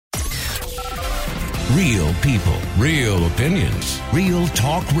Real people, real opinions, real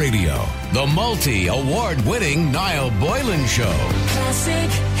talk radio. The multi-award-winning Niall Boylan Show.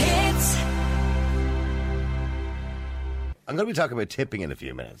 Classic hits. I'm going to be talking about tipping in a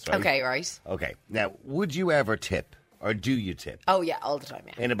few minutes, right? Okay, right. Okay. Now, would you ever tip, or do you tip? Oh, yeah, all the time,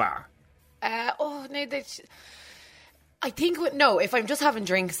 yeah. In a bar? No, I think, if I'm just having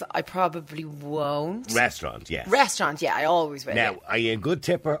drinks, I probably won't. Restaurant, yes. Restaurant, yeah, I always will. Now, are you a good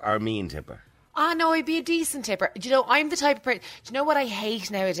tipper or a mean tipper? No, I'd be a decent tipper. Do you know, I'm the type of person... Do you know what I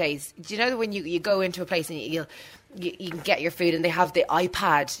hate nowadays? Do you know when you go into a place and you can get your food and they have the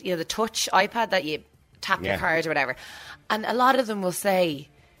iPad, the touch iPad that you tap your card or whatever. And a lot of them will say,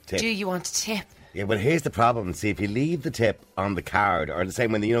 tip. Do you want to tip? Yeah, but here's the problem. See, if you leave the tip on the card, or the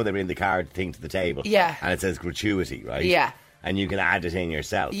same when they're in the card thing to the table, and it says gratuity, right? Yeah. And you can add it in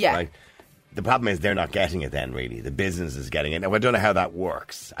yourself, right? The problem is they're not getting it then, really. The business is getting it. Now, I don't know how that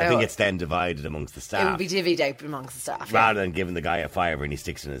works. I think it's then divided amongst the staff. It would be divvied out amongst the staff. Rather than giving the guy a $5 and he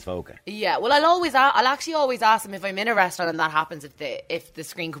sticks it in his Foca. Yeah, well, I'll actually always ask them if I'm in a restaurant and that happens, if the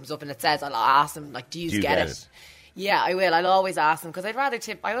screen comes up and it says, I'll ask them, like, do you get it? Yeah, I will. I'll always ask them because I'd rather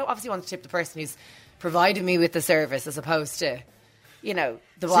tip. I obviously want to tip the person who's provided me with the service as opposed to, the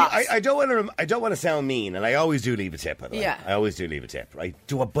boss. See, I don't want to sound mean, and I always do leave a tip. By the way, I always do leave a tip. Right?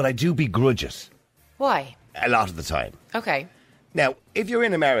 But I do begrudge it. Why? A lot of the time. Okay. Now, if you're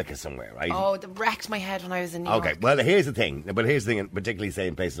in America somewhere, right? Oh, that wrecked my head when I was in New York. Okay. Well, here's the thing. Particularly say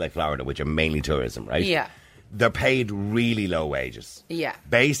in places like Florida, which are mainly tourism, right? Yeah. They're paid really low wages. Yeah.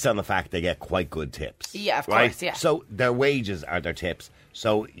 Based on the fact they get quite good tips. Yeah, of right? course, yeah. So their wages are their tips.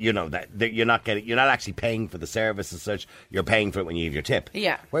 So, you're not actually paying for the service as such. You're paying for it when you give your tip.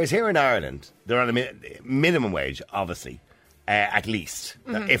 Yeah. Whereas here in Ireland, they're on a minimum wage, obviously, at least,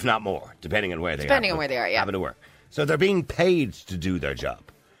 if not more, depending on where they are. Depending on where they are, yeah. Having to work. So they're being paid to do their job.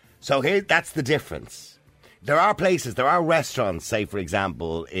 So that's the difference. There are restaurants, say, for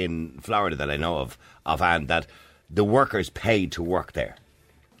example, in Florida that I know of offhand, that the workers paid to work there.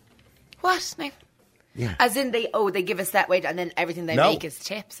 What? No. Yeah. As in they give a set wage and then everything they make is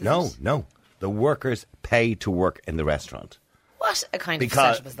tips? No. The workers pay to work in the restaurant. What a kind of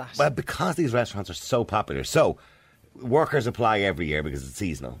setup is that? Well, because these restaurants are so popular. So, workers apply every year because it's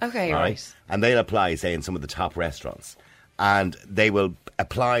seasonal. Okay, right. And they'll apply, say, in some of the top restaurants. And they will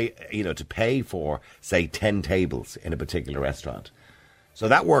apply, to pay for, say, 10 tables in a particular restaurant. So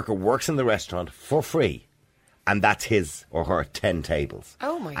that worker works in the restaurant for free. And that's his or her 10 tables.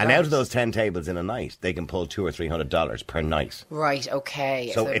 Oh, my God. And out of those 10 tables in a night, they can pull $200 or $300 per night. Right,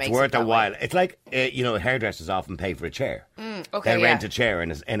 okay. So it's worth a while. It's like, hairdressers often pay for a chair. Okay, they rent a chair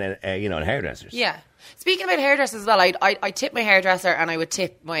in a hairdresser's. Yeah. Speaking about hairdressers as well, I tip my hairdresser and I would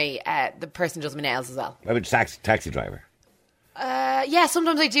tip my the person who does my nails as well. What about taxi driver? Yeah,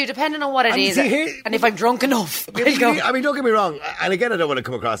 sometimes I do, depending on what it is. And if I'm drunk enough. I mean, don't get me wrong. And again, I don't want to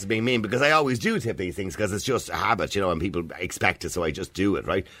come across as being mean because I always do tip these things because it's just a habit, and people expect it, so I just do it,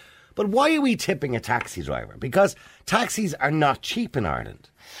 right? But why are we tipping a taxi driver? Because taxis are not cheap in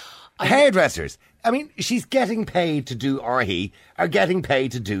Ireland. Hairdressers, she's getting paid to do, or he are getting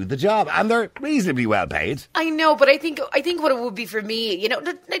paid to do the job, and they're reasonably well paid. I know, but I think what it would be for me, don't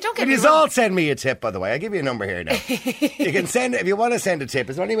get me wrong. All send me a tip, by the way. I'll give you a number here now. You can send it if you want to send a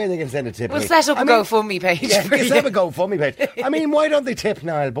tip. Is there any way they can send a tip? We'll set up a GoFundMe page. Yeah, set up a GoFundMe page. Why don't they tip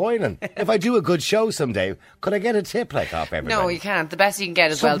Niall Boylan? If I do a good show someday, could I get a tip off everybody? No, you can't. The best you can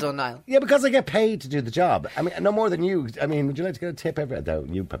get is well done, Niall. Yeah, because I get paid to do the job. No more than you. Would you like to get a tip though?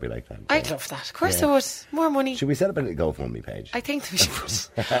 You'd probably like that. I'd love that. Of course I would. More money. Should we set up a GoFundMe page? I think we should.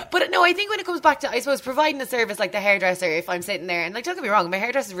 But no, I think when it comes back to, I suppose, providing a service like the hairdresser, if I'm sitting there, and don't get me wrong, my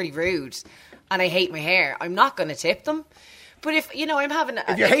hairdresser is really rude and I hate my hair, I'm not going to tip them. But if, I'm having...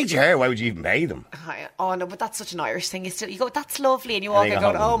 If you hate your hair, why would you even pay them? Oh, no, but that's such an Irish thing. You go, that's lovely, and you walk out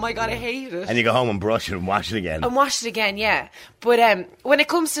going, oh my God, I hate it. And you go home and brush it and wash it again. Yeah. But when it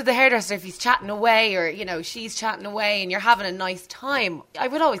comes to the hairdresser, if he's chatting away or, she's chatting away and you're having a nice time, I'd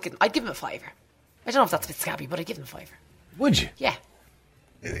give him a $5. I don't know if that's a bit scabby, but I'd give him a $5. Would you? Yeah.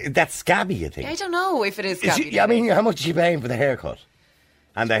 That's scabby, you think? I don't know if it is scabby. How much are you paying for the haircut?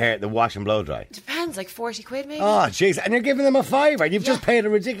 And the wash and blow dry? Depends, like 40 quid maybe. Oh, jeez. And you're giving them a $5. You've just paid a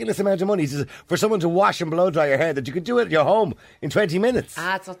ridiculous amount of money for someone to wash and blow dry your hair that you could do it at your home in 20 minutes.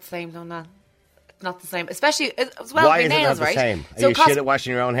 It's not the same, though, no. It's not the same. Especially, as well, why with is nails, it not the right? same? Are So you shit at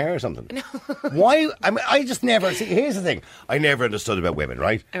washing your own hair or something? No. Why? I just never... See, here's the thing. I never understood about women,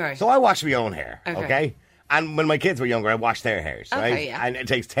 right? Right. So I wash my own hair, okay? And when my kids were younger, I washed their hairs, right? Yeah. And it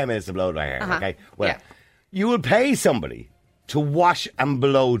takes 10 minutes to blow dry hair, okay? Well, you will pay somebody to wash and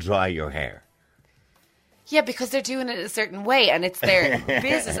blow dry your hair. Yeah, because they're doing it a certain way and it's their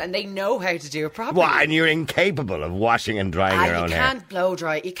business and they know how to do it properly. What, and you're incapable of washing and drying your own You hair? can't blow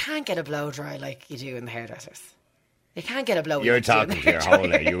dry. You can't get a blow dry like you do in the hairdressers. You can't get a blow. You're like you do in talking the to your hairdryer- hole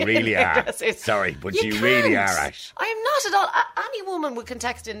there. You really are. hairdressers. Sorry, but you really are, can't. Ash. I am not at all. Any woman can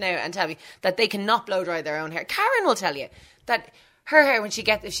text in now and tell me that they cannot blow dry their own hair. Karen will tell you that her hair, if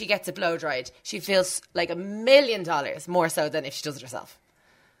she gets it blow dried, she feels like $1 million more so than if she does it herself.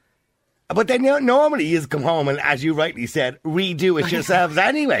 But then normally you come home and, as you rightly said, redo it yourselves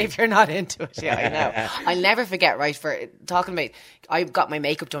anyway. If you're not into it, yeah, I know. I'll never forget, right, for talking about, I got my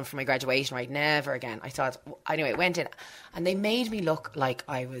makeup done for my graduation, right, never again. I thought, anyway, went in and they made me look like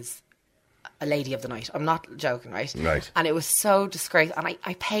I was a lady of the night. I'm not joking, right? Right. And it was so disgraceful. And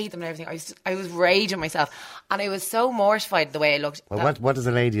I paid them and everything. I was raging myself. And I was so mortified the way I looked. Well, what does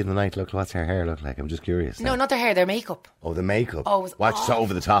a lady in the night look? What's her hair look like? I'm just curious. No, now. not their hair, their makeup. Oh, the makeup. Oh, it was What's awful.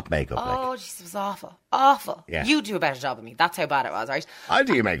 over the top makeup like? Oh, jeez, it was awful. Awful. Yeah. You do a better job than me. That's how bad it was, right? I'll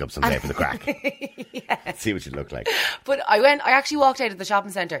do your makeup someday for the crack. See what you look like. But I actually walked out of the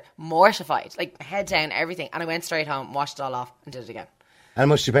shopping centre mortified, like head down, everything. And I went straight home, washed it all off and did it again. How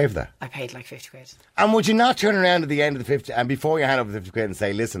much did you pay for that? I paid like 50 quid. And would you not turn around at the end of the 50 and before you hand over the 50 quid and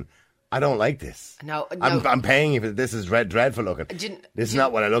say, listen, I don't like this. No. I'm paying you for this. Is dreadful looking. This is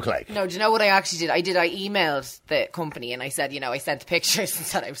not what I look like. No, do you know what I actually did? I emailed the company and I said, I sent the pictures and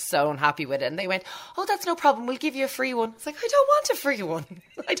said I was so unhappy with it. And they went, oh, that's no problem. We'll give you a free one. It's like, I don't want a free one.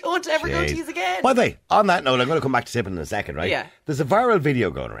 I don't want to ever go to use again. By the way, on that note, I'm going to come back to tipping in a second, right? Yeah. There's a viral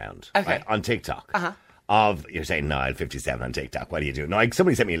video going around Okay. on TikTok of, you're saying, Niall 57 on TikTok. What do you do? No,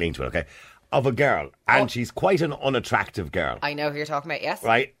 somebody sent me a link to it, okay? Of a girl, and she's quite an unattractive girl. I know who you're talking about, yes.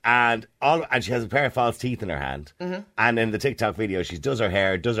 Right, and she has a pair of false teeth in her hand. Mm-hmm. And in the TikTok video, she does her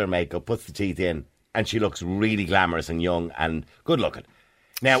hair, does her makeup, puts the teeth in, and she looks really glamorous and young and good looking.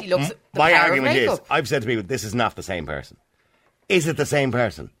 Now, She looks the my power of argument is, makeup. I've said to people, this is not the same person. Is it the same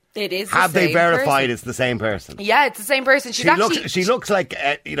person? It is. Have the they same verified person. it's the same person? Yeah, it's the same person. She's She looks like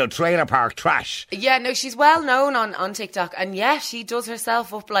trailer park trash. Yeah, no, she's well known on TikTok, and yeah, she does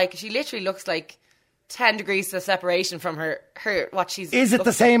herself up like she literally looks like 10 degrees of separation from her what she's. Is it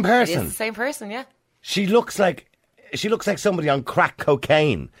the same person? It is the same person, yeah. She looks like somebody on crack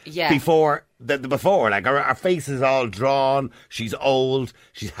cocaine. Yeah. Before like her face is all drawn. She's old.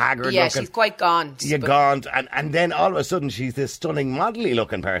 She's haggard. Yeah, looking. she's quite gaunt. You're but- gaunt, and then all of a sudden she's this stunning, modelly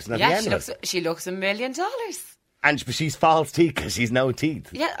looking person at the Yeah, end of it. she looks $1 million. And she's false teeth because she's no teeth.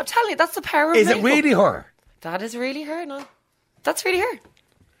 Yeah, I'm telling you, that's the power of Is it makeup. really her? That is really her, no. That's really her.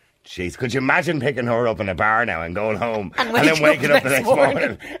 Jeez, could you imagine picking her up in a bar now and going home And then waking waking up up the the next next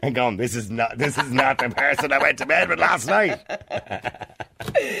morning and going, this is not the person I went to bed with last night.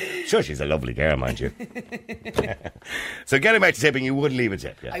 Sure, she's a lovely girl, mind you. So getting back to tipping, you would leave a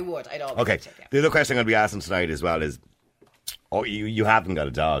tip, yeah? I would. I'd always Okay. tip, yeah. The other question I'm going to be asking tonight as well is, you haven't got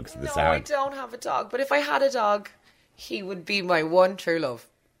a dog, so this is No, I hard. don't have a dog. But if I had a dog, he would be my one true love.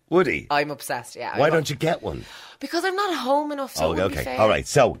 Would he? I'm obsessed, yeah. Why don't you get one? Because I'm not home enough, so it would be okay. fair. All right.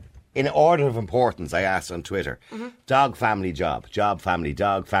 So, in order of importance, I asked on Twitter, dog, family, job, family,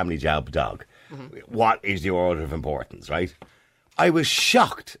 dog, dog. What is your order of importance, right? I was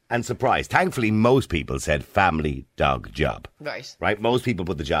shocked and surprised. Thankfully, most people said family, dog, job. Right. Right? Most people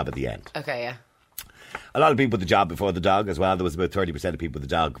put the job at the end. Okay, yeah. A lot of people put the job before the dog as well. There was about 30% of people put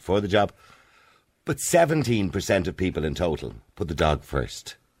the dog before the job. But 17% of people in total put the dog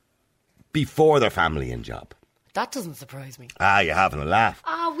first. Before their family and job. That doesn't surprise me. You're having a laugh.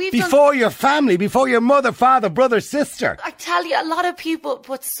 We've before your family, before your mother, father, brother, sister, I tell you, a lot of people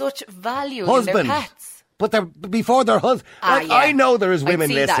put such value husband. in their pets. But they're before their husband. Yeah. I know there is women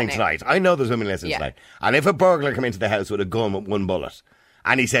I'd see that listening now. tonight. I know there's women listening Yeah. tonight. And if a burglar came into the house with a gun with one bullet,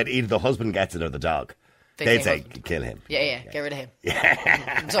 and he said either the husband gets it or the dog, they'd say husband. kill him. Yeah, get rid of him.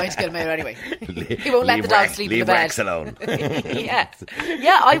 I'm trying to get him out anyway. He won't let the dog sleep in the leave bed. Rex alone. Yeah,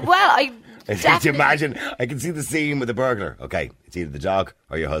 I Can you definitely imagine? I can see the scene with the burglar. Okay, it's either the dog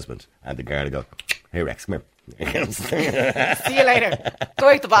or your husband, and the girl will go, "Hey Rex, come here." See you later. Go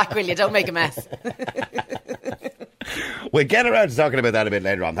out the back, will you? Don't make a mess. We'll get around to talking about that a bit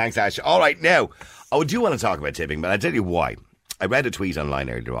later on. Thanks, Ash. All right, now, I do want to talk about tipping, but I'll tell you why. I read a tweet online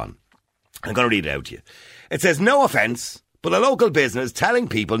earlier on. I'm going to read it out to you. It says, no offence, but a local business telling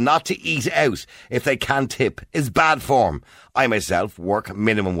people not to eat out if they can't tip is bad form. I myself work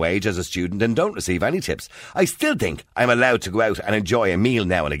minimum wage as a student and don't receive any tips. I still think I'm allowed to go out and enjoy a meal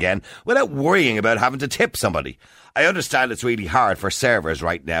now and again without worrying about having to tip somebody. I understand it's really hard for servers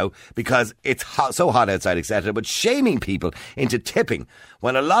right now because it's so hot outside, etc. But shaming people into tipping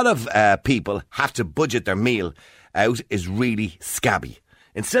when a lot of people have to budget their meal out is really scabby.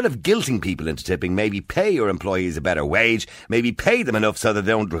 Instead of guilting people into tipping, maybe pay your employees a better wage, maybe pay them enough so that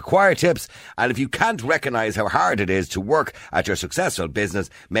they don't require tips, and if you can't recognise how hard it is to work at your successful business,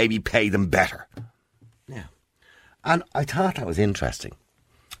 maybe pay them better. Yeah. And I thought that was interesting,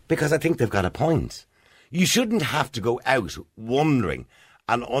 because I think they've got a point. You shouldn't have to go out wondering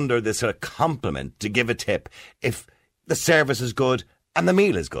and under this sort of compliment to give a tip if the service is good and the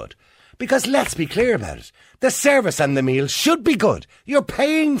meal is good. Because let's be clear about it. The service and the meal should be good. You're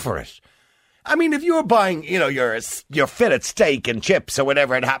paying for it. I mean, if you're buying, your fillet steak and chips or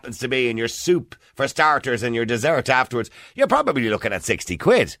whatever it happens to be, and your soup for starters and your dessert afterwards, you're probably looking at 60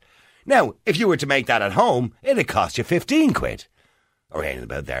 quid. Now, if you were to make that at home, it'd cost you 15 quid. Or anything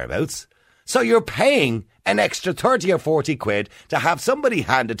about thereabouts. So you're paying an extra 30 or 40 quid to have somebody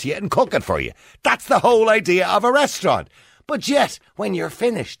hand it to you and cook it for you. That's the whole idea of a restaurant. But yet, when you're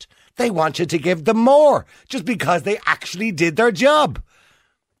finished, they want you to give them more, just because they actually did their job.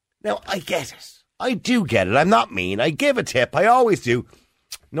 Now, I get it. I do get it. I'm not mean. I give a tip. I always do.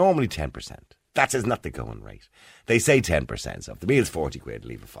 Normally 10%. That is not the going rate. They say 10%. So if the meal's 40 quid,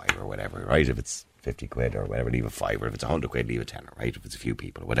 leave a 5 or whatever, right? If it's 50 quid or whatever, leave a 5. Or if it's 100 quid, leave a 10, right? If it's a few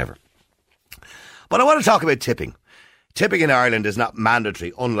people or whatever. But I want to talk about tipping. Tipping in Ireland is not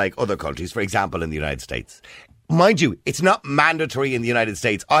mandatory, unlike other countries, for example, in the United States. Mind you, it's not mandatory in the United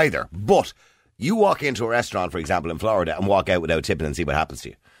States either. But you walk into a restaurant, for example, in Florida and walk out without tipping and see what happens to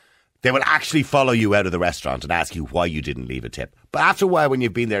you. They will actually follow you out of the restaurant and ask you why you didn't leave a tip. But after a while, when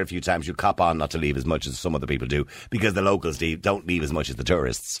you've been there a few times, you cop on not to leave as much as some other people do, because the locals don't leave as much as the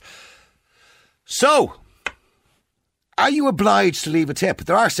tourists. So, are you obliged to leave a tip?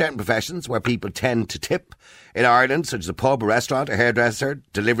 There are certain professions where people tend to tip in Ireland, such as a pub, a restaurant, a hairdresser,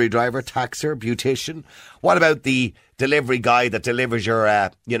 delivery driver, taxer, beautician. What about the delivery guy that delivers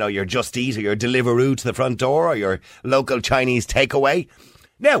your, your Just Eat or your Deliveroo to the front door, or your local Chinese takeaway?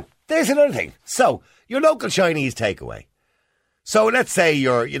 Now, there's another thing. So, your local Chinese takeaway. So, let's say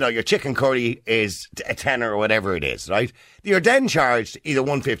your chicken curry is a tenner or whatever it is, right? You're then charged either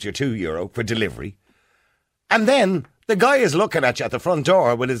 €1.50 or €2 for delivery. And then the guy is looking at you at the front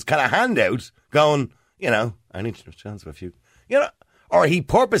door with his kind of hand out, going, I need to transfer a few, or he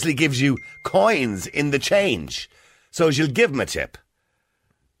purposely gives you coins in the change, so you'll give him a tip.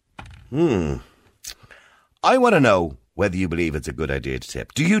 I want to know whether you believe it's a good idea to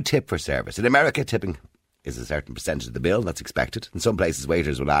tip. Do you tip for service? In America, tipping is a certain percentage of the bill. That's expected. In some places,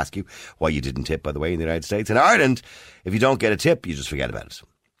 waiters will ask you why you didn't tip, by the way, in the United States. In Ireland, if you don't get a tip, you just forget about it.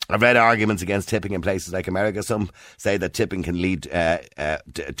 I've read arguments against tipping in places like America. Some say that tipping can lead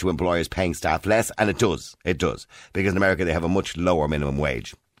to employers paying staff less, and it does. It does. Because in America, they have a much lower minimum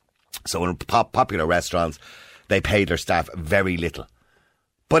wage. So in popular restaurants, they pay their staff very little.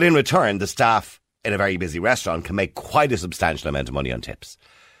 But in return, the staff in a very busy restaurant can make quite a substantial amount of money on tips.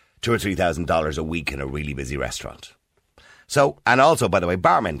 $2,000 or $3,000 a week in a really busy restaurant. So, and also, by the way,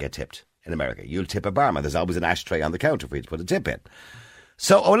 barmen get tipped in America. You'll tip a barman. There's always an ashtray on the counter for you to put a tip in.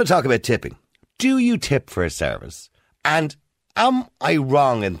 So I want to talk about tipping. Do you tip for a service? And am I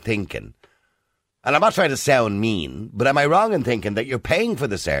wrong in thinking, and I'm not trying to sound mean, but am I wrong in thinking that you're paying for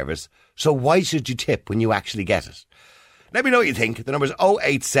the service, so why should you tip when you actually get it? Let me know what you think. The number is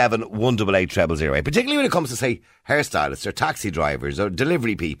 087 188 0008. Particularly when it comes to, say, hairstylists or taxi drivers or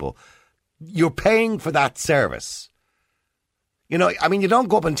delivery people. You're paying for that service. You don't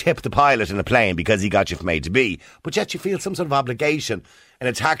go up and tip the pilot in a plane because he got you from A to B, but yet you feel some sort of obligation in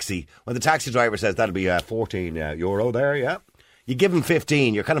a taxi when the taxi driver says that'll be €14 there, yeah? You give him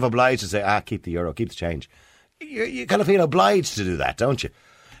 15, you're kind of obliged to say, keep the euro, keep the change. You kind of feel obliged to do that, don't you?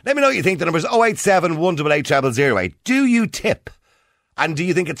 Let me know what you think. The number is 087 188 0008. Do you tip? And do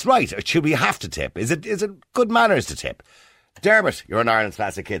you think it's right? Or should we have to tip? Is it good manners to tip? Dermot, you're on Ireland's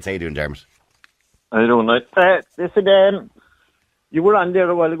Classic Hits. How you doing, Dermot? I don't know. Listen, you were on there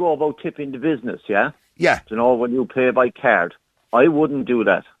a while ago about tipping the business, yeah? Yeah. When you pay by card. I wouldn't do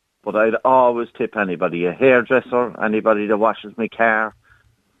that, but I'd always tip anybody, a hairdresser, anybody that washes my car.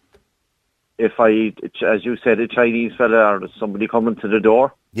 If as you said, a Chinese fella or somebody coming to the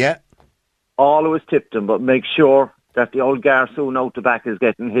door. Yeah. Always tip them, but make sure that the old garçon out the back is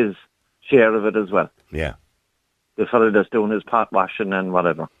getting his share of it as well. Yeah. The fella that's doing his pot washing and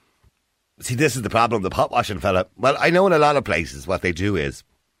whatever. See, this is the problem, the pot washing fella. Well, I know in a lot of places what they do is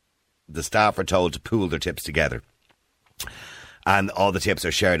the staff are told to pool their tips together. And all the tips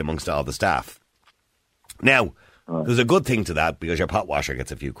are shared amongst all the staff. Now, there's a good thing to that because your pot washer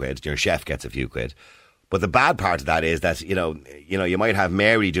gets a few quid, your chef gets a few quid. But the bad part of that is that, you might have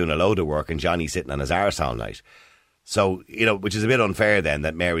Mary doing a load of work and Johnny sitting on his arse all night. So, which is a bit unfair then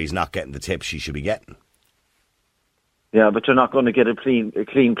that Mary's not getting the tips she should be getting. Yeah, but you're not going to get a clean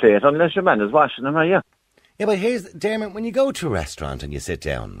plate unless your man is washing them, are you? Yeah, but here's, Dermot, when you go to a restaurant and you sit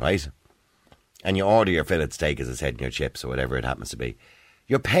down, right, and you order your fillet steak, as I said, and your chips or whatever it happens to be,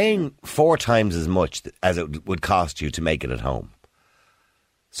 you're paying 4 times as much as it would cost you to make it at home.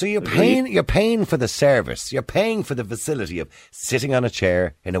 So you're paying for the service. You're paying for the facility of sitting on a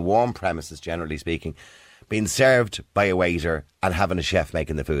chair in a warm premises, generally speaking, being served by a waiter and having a chef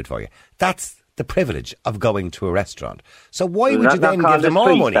making the food for you. That's the privilege of going to a restaurant. So why would you then give them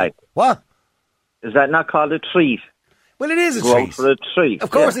more money? Like? What? Is that not called a treat? Well, it is a Go treat. out for a treat.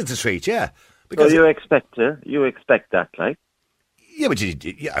 Of course it's a treat, yeah. So Because you expect that, like? Yeah, but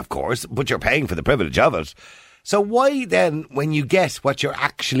yeah, of course, but you're paying for the privilege of it. So why then, when you get what you're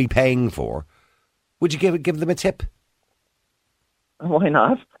actually paying for, would you give them a tip? Why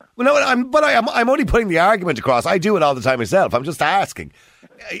not? Well, no, I'm only putting the argument across. I do it all the time myself. I'm just asking,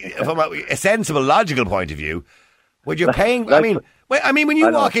 from a sensible, logical point of view, would you paying? I mean, when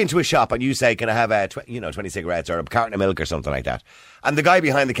you walk into a shop and you say, "Can I have 20 cigarettes or a carton of milk or something like that?" and the guy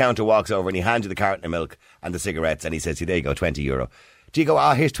behind the counter walks over and he hands you the carton of milk and the cigarettes and he says, "There you go, €20." Do you go,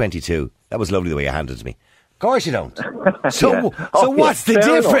 "Here's 22. That was lovely the way you handed it to me"? Of course you don't. So what's the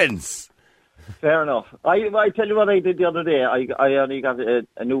difference? Fair enough. I tell you what I did the other day. I only got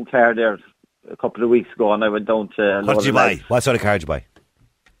a new car there a couple of weeks ago, and I went down to... What did you buy? What sort of car did you buy?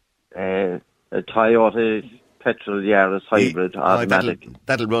 A Toyota petrol Yaris hybrid automatic.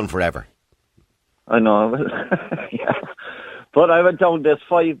 That'll run forever. I know. Yeah. But I went down, there's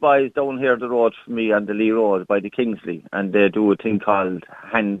 5 boys down here the road from me on the Lee Road by the Kingsley, and they do a thing called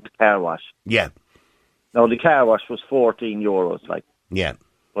hand car wash. Yeah. Now, the car wash was €14, like. Yeah.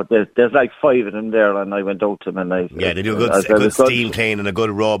 But there's like 5 of them there, and I went out to them, and they do a good steam clean and a good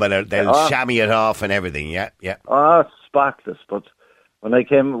rub, and they'll chamois it off and everything. Yeah. It's spotless. But when I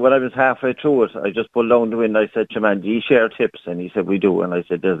was halfway through it, I just pulled down the window. I said to man, "Do you share tips?" And he said, "We do." And I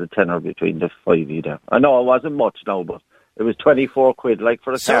said, "There's a tenner between the 5 of you there." I know it wasn't much now, but it was 24 quid, like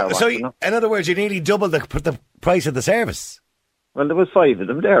for a car wash. So in other words, you nearly doubled the price of the service. Well, there was 5 of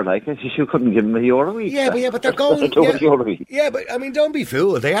them there, like, you couldn't give them €1 a week. Yeah, but they're going... €1 a week. Yeah, but, I mean, don't be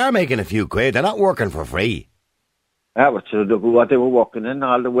fooled. They are making a few quid. They're not working for free. Yeah, but what they were working in,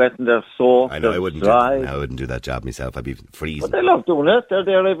 all the wet and their soap, I know, I wouldn't do that job myself. I'd be freezing. But they love doing it. They're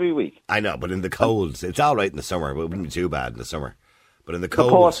there every week. I know, but in the cold, it's all right in the summer, but it wouldn't be too bad in the summer. But in the cold,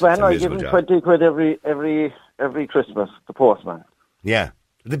 the postman, I give him job. 20 quid every Christmas, the postman. Yeah.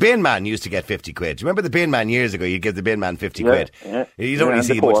 The bin man used to get 50 quid. Do you remember the bin man years ago? You'd give the bin man 50 quid. Yeah. You don't really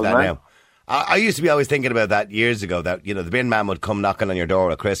see much of that now. I used to be always thinking about that years ago, that, the bin man would come knocking on your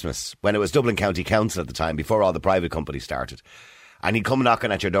door at Christmas, when it was Dublin County Council at the time, before all the private companies started. And he'd come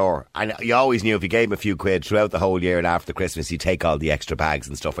knocking at your door. And you always knew if you gave him a few quid throughout the whole year and after Christmas, he'd take all the extra bags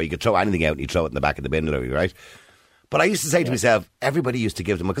and stuff, or you could throw anything out and he'd throw it in the back of the bin lorry, right? But I used to say to myself, everybody used to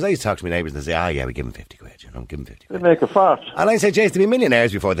give them, because I used to talk to my neighbours and they'd say, yeah, we give them 50 quid, give them 50 quid. They make a fart. And I said, Jason, they'd be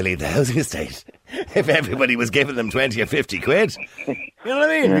millionaires before they leave the housing estate if everybody was giving them 20 or 50 quid. You know what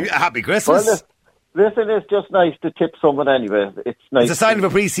I mean? Yeah. Happy Christmas. Well, listen, it's just nice to tip someone anyway. It's nice. It's a sign of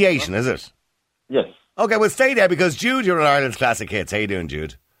appreciation, is it? Yes. Okay, well, stay there, because Jude, you're on Ireland's Classic Hits. How you doing,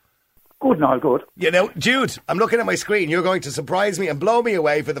 Jude? Good, no, good. Jude, I'm looking at my screen. You're going to surprise me and blow me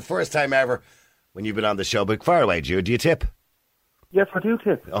away for the first time ever when you've been on the show. But far away, Jude, do you tip? Yes, I do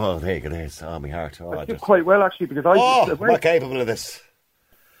tip. Oh, there you go. There's my heart. I tip quite well, actually, because I'm not capable of this.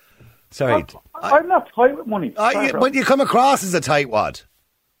 Sorry. I'm not tight with money. But you come across as a tightwad.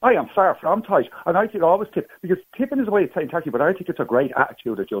 I am far from tight, and I think I always tip, because tipping is a way of saying thank you, but I think it's a great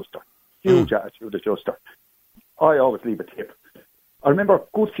attitude adjuster. Huge attitude adjuster. I always leave a tip. I remember a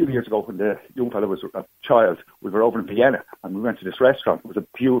good few years ago when the young fellow was a child, we were over in Vienna, and we went to this restaurant. It was a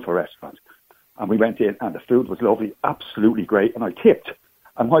beautiful restaurant. And we went in, and the food was lovely, absolutely great, and I tipped.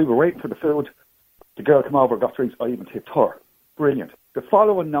 And while we were waiting for the food, the girl came over, got drinks, I even tipped her. Brilliant. The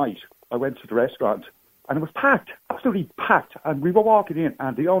following night, I went to the restaurant, and it was packed, absolutely packed. And we were walking in,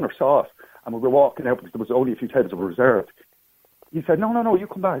 and the owner saw us, and we were walking out because there was only a few tables that were reserved. He said, no, you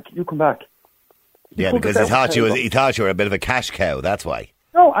come back. Yeah, because he thought you were a bit of a cash cow, that's why.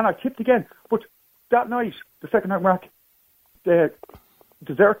 No, and I tipped again. But that night, the second night back, the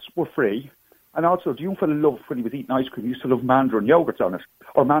desserts were free. And also, the young fella loved, when he was eating ice cream, he used to love mandarin yogurts on it,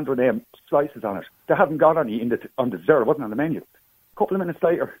 or mandarin slices on it. They hadn't got any on the dessert, it wasn't on the menu. A couple of minutes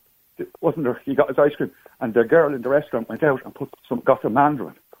later, wasn't there, he got his ice cream, and the girl in the restaurant went out and got some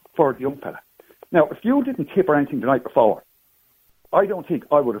mandarin for the young fella. Now, if you didn't tip or anything the night before, I don't think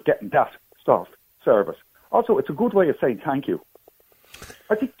I would have gotten that soft service. Also, it's a good way of saying thank you.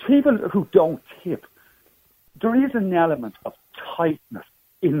 I think people who don't tip, there is an element of tightness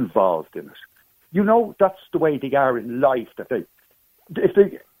involved in it. You know that's the way they are in life. If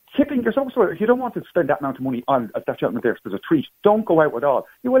they tipping, you're supposed to, if you don't want to spend that amount of money on that gentleman there as a treat, don't go out at all.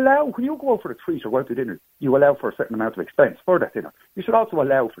 When you go out for a treat or go out to dinner, you allow for a certain amount of expense for that dinner. You should also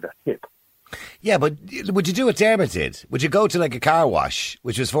allow for that tip. Yeah, but would you do what Dermot did? Would you go to like a car wash,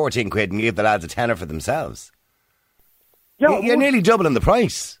 which was 14 quid, and give the lads a tenner for themselves? Yeah, You're nearly doubling the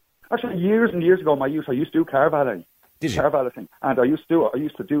price. Actually, years and years ago, I used to do car valet. Did you? Car valeting, and I used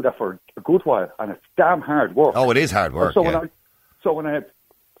to do that for a good while, and it's damn hard work. Oh, it is hard work.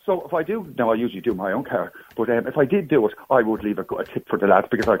 So if I do, now I usually do my own car, but if I did do it, I would leave a tip for the lads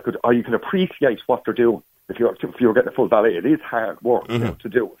because you can appreciate what they're doing. If you're getting a full valet, it is hard work to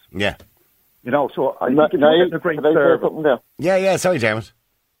do it. Yeah. So I think if you're getting a great service. Yeah, sorry, Dermot.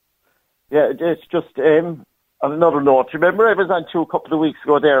 Yeah, it's just on another note. Remember, I was on a couple of weeks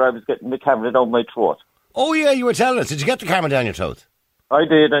ago there, I was getting the camera down my throat. Oh, yeah, you were telling us. Did you get the camera down your throat? I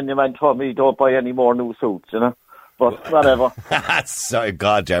did, and the man told me don't buy any more new suits, But whatever. Sorry,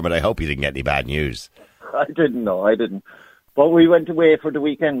 God, Dermot, I hope you didn't get any bad news. I didn't. But we went away for the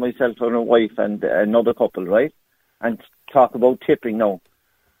weekend, myself and a wife and another couple, right? And talk about tipping now.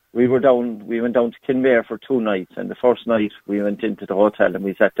 We went down to Kinmare for 2 nights, and the first night we went into the hotel and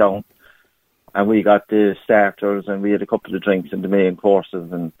we sat down and we got the starters and we had a couple of drinks and the main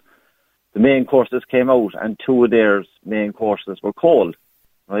courses, and the main courses came out and 2 of their main courses were cold,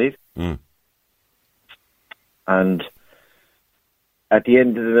 right? Mm. And at the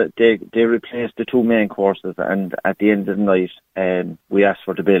end of the day, they replaced the 2 main courses, and at the end of the night, we asked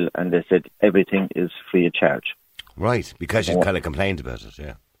for the bill and they said everything is free of charge. Right, because you kind of complained about it,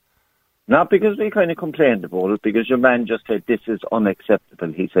 yeah. Not because we kind of complained about it, because your man just said, this is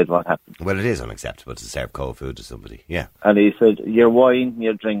unacceptable. He said, what happened? Well, it is unacceptable to serve cold food to somebody, yeah. And he said, your wine,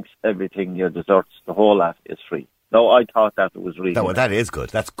 your drinks, everything, your desserts, the whole lot is free. No, I thought that was really No, well, that is good.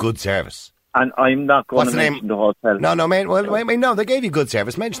 That's good service. And I'm not going to mention the hotel. No, mate. Well, wait, no, they gave you good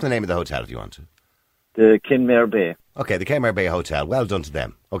service. Mention the name of the hotel if you want to. The Kinmare Bay. Okay, the Kinmare Bay Hotel. Well done to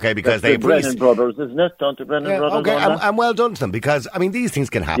them. Okay, because the Brennan Brothers, isn't it? Don't the Brennan Brothers? Okay, and well done to them, because, I mean, these things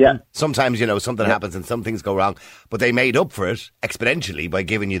can happen. Yeah. Sometimes, something happens and some things go wrong, but they made up for it exponentially by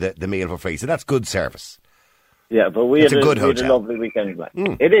giving you the meal for free. So that's good service. Yeah, but we had a lovely weekend.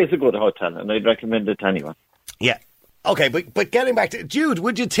 It is a good hotel, and I'd recommend it to anyone. Yeah. Okay, but getting back to... Jude,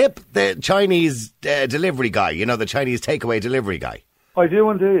 would you tip the Chinese delivery guy, the Chinese takeaway delivery guy? I do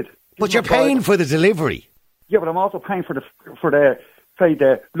indeed. But you're paying for the delivery. Yeah, but I'm also paying for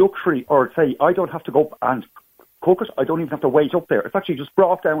the luxury, or say I don't have to go and cook it. I don't even have to wait up there. It's actually just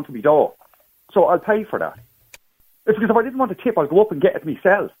brought down to my door. So I'll pay for that. It's because if I didn't want to tip, I'd go up and get it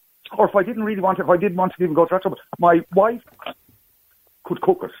myself. Or if I didn't want to even go to that trouble, my wife could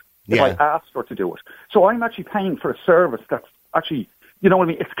cook it if I asked her to do it. So I'm actually paying for a service that's actually... You know what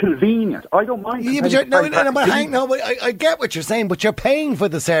I mean? It's convenient. I don't mind. Yeah, but I get what you're saying, but you're paying for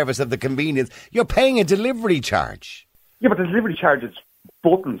the service of the convenience. You're paying a delivery charge. Yeah, but the delivery charge is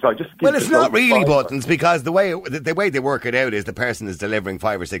buttons. Well, it's not really buttons, because the way they work it out is the person is delivering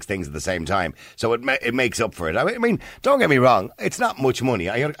 5 or 6 things at the same time, so it makes up for it. I mean, don't get me wrong. It's not much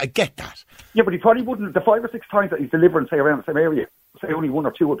money. I get that. Yeah, but he probably wouldn't. The 5 or 6 times that he's delivering, say around the same area, say only 1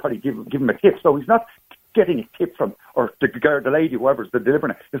 or 2 would probably give him a tip. So he's not getting a tip from, or the lady, whoever's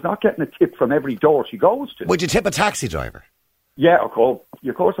delivering it, is not getting a tip from every door she goes to. Would you tip a taxi driver? Yeah, of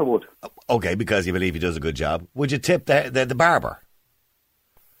course I would. Okay, because you believe he does a good job. Would you tip the barber?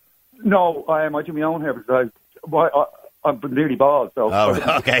 No, I do my own hair because I'm nearly bald. So.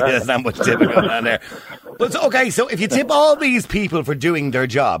 Oh, okay, there's not much tipping going on there. But so if you tip all these people for doing their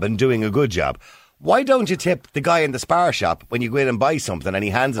job and doing a good job, why don't you tip the guy in the spar shop when you go in and buy something and he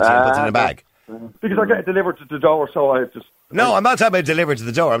hands it to you and puts it in a bag? Because I get it delivered to the door, so I just... No, I'm not talking about delivered to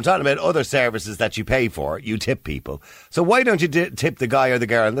the door. I'm talking about other services that you pay for. You tip people. So why don't you tip the guy or the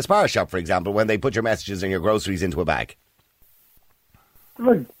girl in the spar shop, for example, when they put your messages and your groceries into a bag?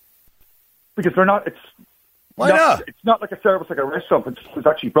 Right. Because they're not... Why not? It's not like a service like a restaurant. It's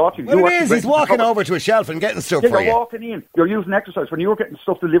actually brought to you. Well, it is. He's walking over to a shelf and getting stuff for you. You're walking in. You're using exercise. When you're getting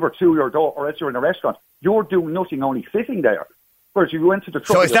stuff delivered to your door, or else you're in a restaurant, you're doing nothing, only sitting there. Whereas you went to the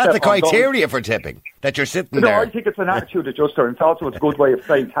truck. So is that the criteria for tipping? That you're sitting there? No, I think it's an attitude adjuster, and it's a good way of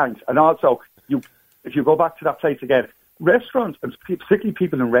saying thanks. And also, if you go back to that place again, restaurants, and particularly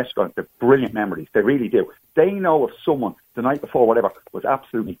people in restaurants, they're brilliant memories. They really do. They know if someone, the night before, whatever, was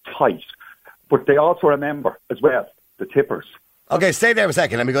absolutely tight. But they also remember, as well, the tippers. Okay, stay there a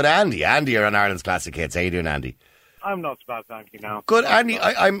second. Let me go to Andy. Andy, you're on Ireland's Classic Hits. How you doing, Andy? I'm not so bad, thank you, now. Good, Andy.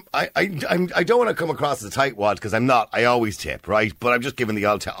 I don't want to come across as a tightwad, because I'm not. I always tip, right? But I'm just giving the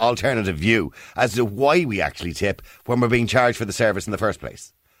alternative view as to why we actually tip when we're being charged for the service in the first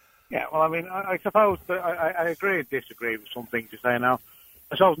place. Yeah, well, I mean, I suppose that I agree and disagree with some things you're saying now.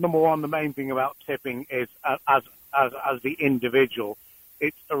 I suppose, number one, the main thing about tipping is, as the individual,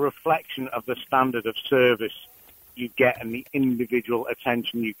 it's a reflection of the standard of service you get and the individual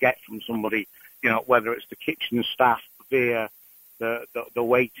attention you get from somebody, whether it's the kitchen staff via the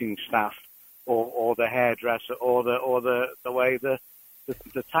waiting staff or the hairdresser or the way the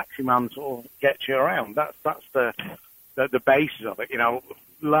taxi man sort of gets you around. That's the basis of it.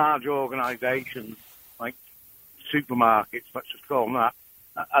 Large organisations like supermarkets, let's just call them that,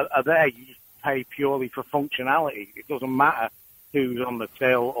 are there. You just pay purely for functionality. It doesn't matter who's on the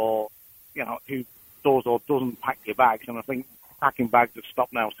till or who does or doesn't pack your bags. And I think packing bags have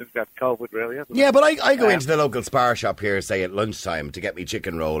stopped now since we had COVID, really. Yeah, but I go into the local spar shop here, say at lunchtime, to get me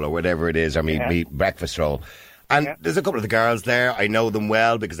chicken roll or whatever it is, or me breakfast roll. And there's a couple of the girls there. I know them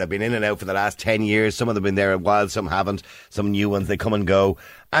well because I've been in and out for the last 10 years. Some of them have been there a while, some haven't. Some new ones, they come and go.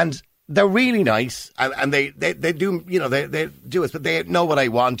 And they're really nice. And they do, they do it. But they know what I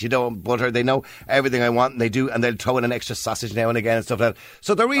want, butter. They know everything I want, and they do. And they'll throw in an extra sausage now and again and stuff like that.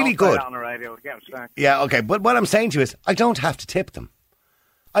 So they're really good. On the radio, yeah, okay. But what I'm saying to you is, I don't have to tip them.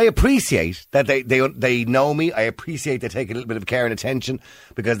 I appreciate that they know me. I appreciate they take a little bit of care and attention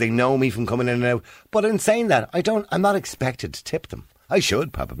because they know me from coming in and out. But in saying that, I'm not expected to tip them. I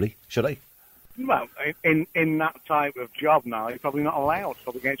should probably. Should I? Well, in that type of job now, you're probably not allowed. It's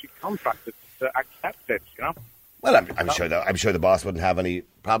probably against your contract to accept it. Well, I'm sure the boss wouldn't have any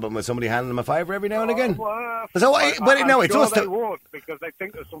problem with somebody handing them a fiver every now and again. It's us. They would, because they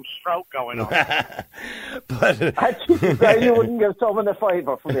think there's some stroke going on. But actually, you wouldn't give someone a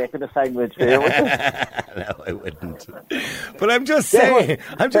fiver for making a sandwich for you, would you? No, I wouldn't. But I'm just saying.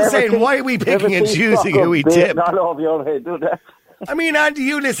 Why are we picking and choosing who we tip? Not over your head, do that. I mean, Andy,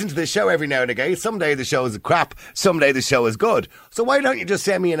 you listen to the show every now and again. Someday the show is crap, someday the show is good. So why don't you just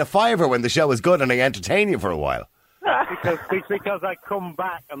send me in a fiver when the show is good and I entertain you for a while? Because I come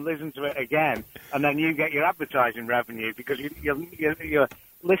back and listen to it again, and then you get your advertising revenue because your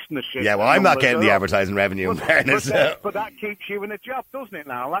listenership. Yeah, well, I'm not getting the advertising revenue, in fairness. But that keeps you in a job, doesn't it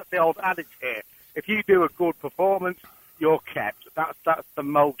now? That's the old adage here. If you do a good performance, you're kept. That's the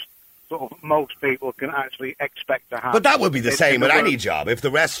most people can actually expect to have. But that would be the same with any job. If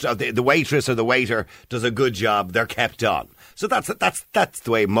the waitress or the waiter does a good job, they're kept on. So that's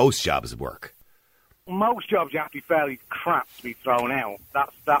the way most jobs work. Most jobs you have to be fairly crap to be thrown out.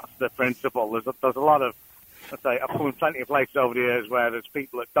 That's the principle. There's a lot of, let's say, I've come in plenty of places over the years where there's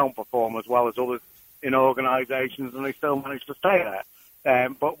people that don't perform as well as others in organisations and they still manage to stay there.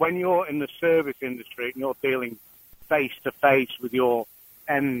 But when you're in the service industry and you're dealing face to face with your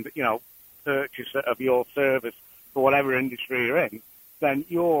end, purchaser of your service for whatever industry you're in, then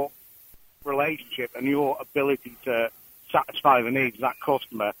your relationship and your ability to satisfy the needs of that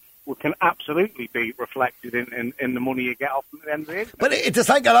customer can absolutely be reflected in the money you get off at the end of the day. But it's a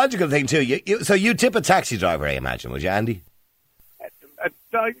psychological thing too. So you tip a taxi driver, I imagine, would you, Andy?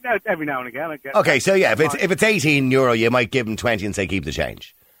 Every now and again. I get okay, so yeah, if it's €18, you might give them 20 and say keep the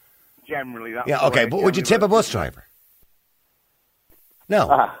change. Generally, that's yeah. Okay, but would you tip a bus driver?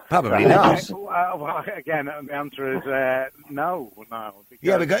 No, probably not. Well, again, the answer is no.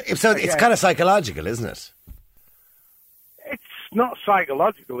 Yeah, because it's kind of psychological, isn't it? It's not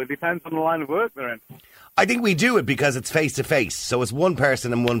psychological. It depends on the line of work they're in. I think we do it because it's face-to-face, so it's one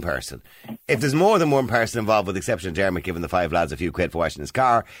person and one person. If there's more than one person involved, with the exception of Dermot giving the 5 lads a few quid for washing his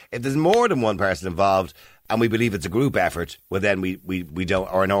car, if there's more than one person involved and we believe it's a group effort, well then we don't,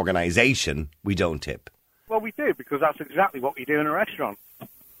 or an organisation, we don't tip. Well, we do, because that's exactly what we do in a restaurant,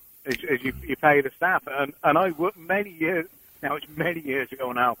 is you pay the staff. And I worked many years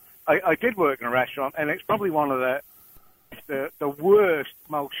ago now, I did work in a restaurant, and it's probably one of the worst,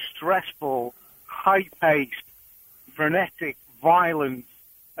 most stressful, high-paced, frenetic, violent,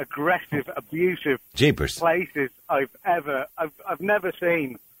 aggressive, abusive Jeepers. places I've never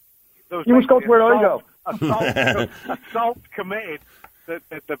seen. You must go to where I go. Assault committed.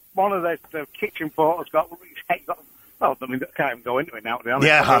 One of the kitchen porters got his head got. Well, I mean, I can't even go into it now, to be honest.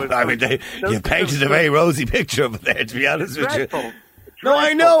 Yeah, you painted a very rosy picture of it there, to be honest with you. No,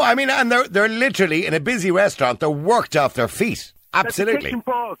 I know. I mean, and they're literally in a busy restaurant. They're worked off their feet. Absolutely.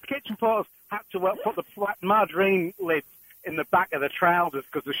 The kitchen porters had to put the flat margarine lids in the back of the trousers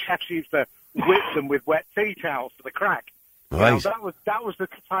because the chefs used to whip them with wet tea towels to the crack. Right. That was the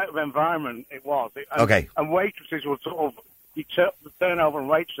type of environment it was. Okay. And waitresses would the turnover in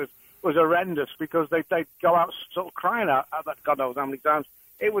waitresses was horrendous because they'd go out sort of crying out God knows how many times.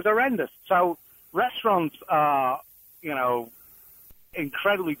 It was horrendous. So restaurants are,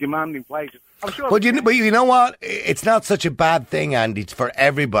 incredibly demanding places. I'm sure. But you know what? It's not such a bad thing, Andy, for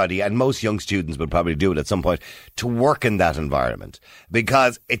everybody, and most young students will probably do it at some point, to work in that environment,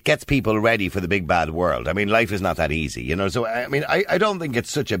 because it gets people ready for the big bad world. I mean, life is not that easy, you know. So, I mean, I don't think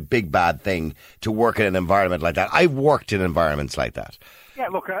it's such a big bad thing to work in an environment like that. I've worked in environments like that. Yeah,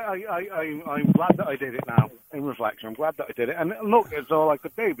 look, I'm glad that I did it now, in reflection. I'm glad that I did it. And look, it's all I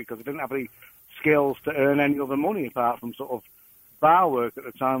could do, because I didn't have any skills to earn any other money apart from sort of bar work at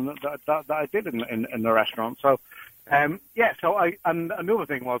the time that I did in the restaurant. So, and another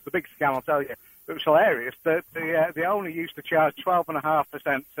thing was, the big scam, I'll tell you, it was hilarious, that they only used to charge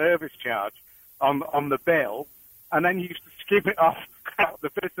 12.5% service charge on the bill, and then you used to skip it off the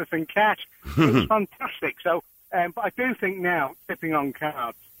business in cash. It was fantastic. So, but I do think now, tipping on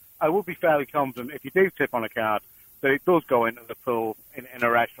cards, I would be fairly confident if you do tip on a card that it does go into the pool in a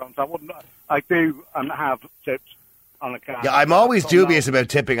restaurant. I do have tips on a card. Yeah, I'm always dubious about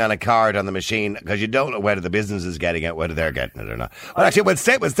tipping on a card on the machine, because you don't know whether the business is getting it, whether they're getting it or not. Well, actually, we'll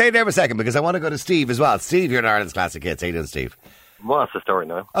stay there for a second, because I want to go to Steve as well. Steve, you're in Ireland's Classic Hits. How you doing, Steve? Well, that's the story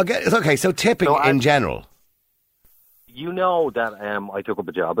now. Okay, so tipping in general. You know that I took up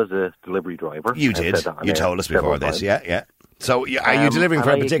a job as a delivery driver. You did. You told us before this, yeah. So are you delivering for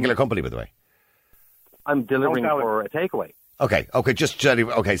a particular company, by the way? I'm delivering for a takeaway. Okay,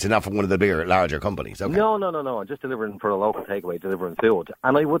 so not from one of the larger companies. Okay. No, I'm just delivering for a local takeaway, delivering food.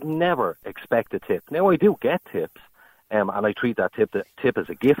 And I would never expect a tip. Now, I do get tips, and I treat that tip as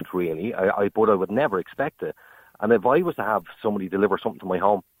a gift, really, but I would never expect it. And if I was to have somebody deliver something to my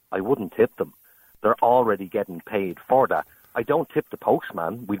home, I wouldn't tip them. They're already getting paid for that. I don't tip the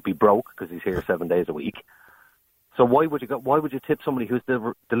postman. We'd be broke because he's here 7 days a week. So why would you tip somebody who's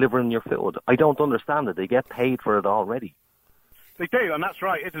delivering your food? I don't understand it. They get paid for it already. They do, and that's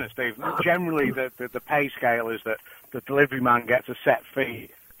right, isn't it, Steve? Generally, the pay scale is that the delivery man gets a set fee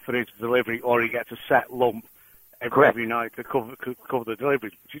for his delivery, or he gets a set lump every night to cover the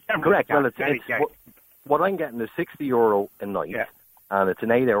deliveries. Correct. Well, what I'm getting is €60 a night, and it's an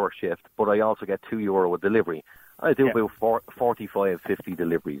 8-hour shift, but I also get €2 a delivery. I do about 45, 50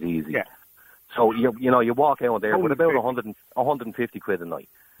 deliveries easy. Yeah. So you walk out there with about 150 quid a night.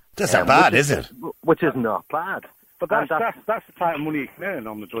 That's not bad, is it? Which is not bad. But that's the type of money you can earn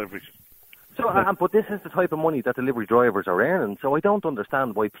on the deliveries. So, but this is the type of money that delivery drivers are earning. So I don't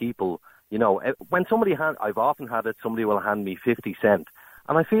understand why people, when I've often had it, somebody will hand me 50 cents.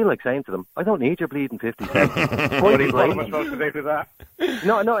 And I feel like saying to them, I don't need your bleeding 50 cents. What am I supposed to do with that?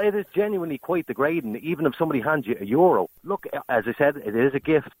 No, it is genuinely quite degrading. Even if somebody hands you €1, look, as I said, it is a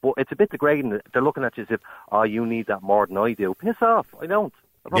gift, but it's a bit degrading. They're looking at you as if, you need that more than I do. Piss off, I don't.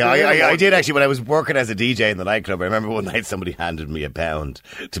 Yeah, I did actually. When I was working as a DJ in the nightclub, I remember one night somebody handed me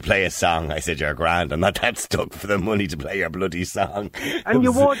 £1 to play a song. I said, "You're grand. I'm not that stuck for the money to play your bloody song." And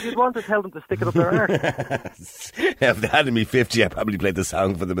you'd want to tell them to stick it up their arse. Yeah, if they handed me 50, I probably played the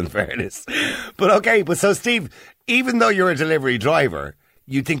song for them, in fairness. But so Steve, even though you're a delivery driver,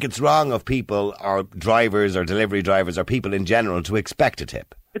 you think it's wrong of people, or drivers, or delivery drivers, or people in general, to expect a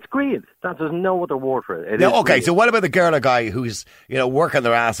tip? It's greed. There's no other word for it. So what about the girl or guy who's, working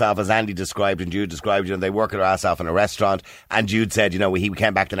their ass off, as Andy described and Jude described, they work their ass off in a restaurant, and Jude said, he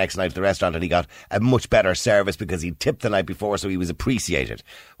came back the next night to the restaurant and he got a much better service because he tipped the night before, so he was appreciated.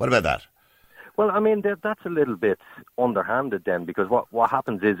 What about that? Well, I mean, that's a little bit underhanded then, because what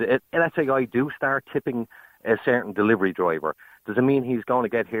happens is, let's say I do start tipping a certain delivery driver. Does it mean he's going to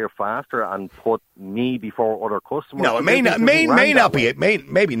get here faster and put me before other customers? No, it may not be.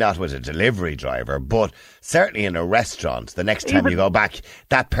 Maybe not with a delivery driver, but certainly in a restaurant. The next time you go back,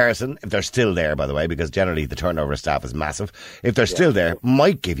 that person, if they're still there, by the way, because generally the turnover of staff is massive, if they're still there,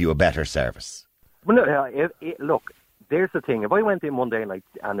 might give you a better service. Well, look, there's the thing. If I went in one day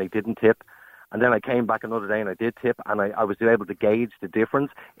and I didn't tip, and then I came back another day and I did tip, and I was able to gauge the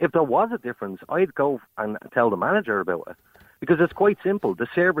difference. If there was a difference, I'd go and tell the manager about it. Because it's quite simple. The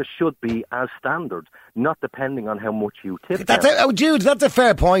service should be as standard, not depending on how much you tip. Jude, that's a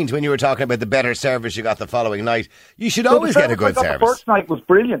fair point when you were talking about the better service you got the following night. You should always get a good service. The first night was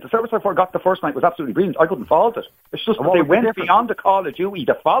brilliant. The service I got the first night was absolutely brilliant. I couldn't fault it. It's just that they went beyond the Call of Duty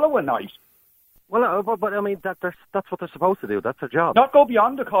the following night. Well, but I mean, that's what they're supposed to do. That's their job. Not go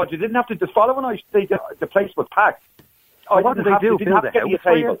beyond the Call. You didn't have to. The following night, the place was packed. What did they do? They didn't have to get me a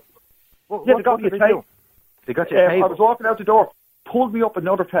table. They got me a table. They got you a table. I was walking out the door. Pulled me up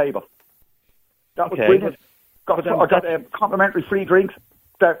another table. That was brilliant. I got complimentary free drinks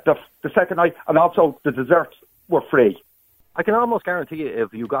the second night, and also the desserts were free. I can almost guarantee you,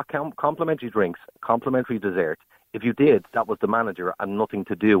 if you got complimentary drinks, complimentary dessert, if you did, that was the manager and nothing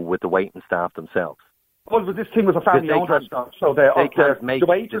to do with the waiting staff themselves. Well, this thing was a family-owned restaurant, so the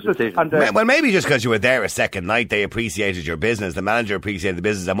waitresses and well, maybe just because you were there a second night, they appreciated your business. The manager appreciated the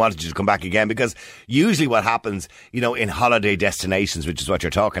business and wanted you to come back again. Because usually, what happens, in holiday destinations, which is what you're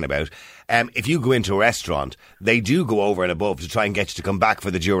talking about, if you go into a restaurant, they do go over and above to try and get you to come back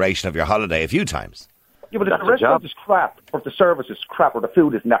for the duration of your holiday a few times. Yeah, but if the restaurant is crap, or if the service is crap, or the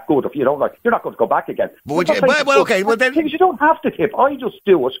food isn't that good, if you don't like, you're not going to go back again. But then you don't have to tip. I just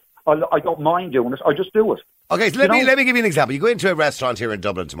do it. I don't mind doing it. I just do it. Okay, so let me give you an example. You go into a restaurant here in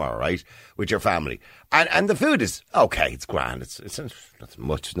Dublin tomorrow, right, with your family, and the food is okay. It's grand. It's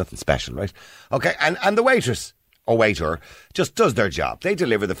nothing special, right? Okay, and the waitress or waiter just does their job. They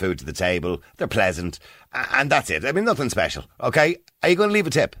deliver the food to the table. They're pleasant, and that's it. I mean, nothing special. Okay, are you going to leave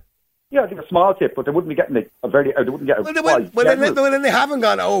a tip? Yeah, I think a small tip, but they wouldn't be getting they wouldn't get then they haven't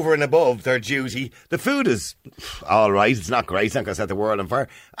gone over and above their duty. The food is all right. It's not great. It's not going to set the world on fire.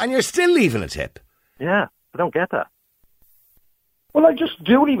 And you're still leaving a tip. Yeah, I don't get that. Well, I just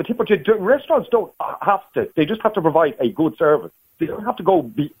do leave a tip, but restaurants don't have to. They just have to provide a good service. They don't have to go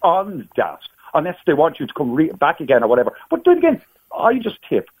beyond that unless they want you to come back again or whatever. But then again, I just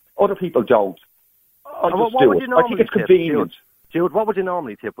tip. Other people don't. I just do it. I think it's convenient. Jude, what would you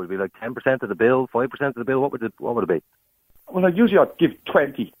normally tip? Would it be like 10% of the bill, 5% of the bill? What would it be? Well, I'd give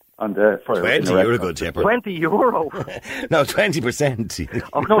 20 on the... 20? You're a good tipper. €20? No, 20%.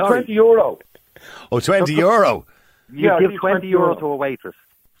 Oh, no, €20. Oh, €20. You give €20 to a waitress?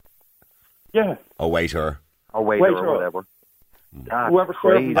 Yeah. A waiter. A waiter or whatever. Whoever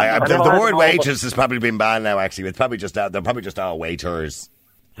serves. The word waitress has probably been banned now, actually. It's probably just they're probably just all waiters.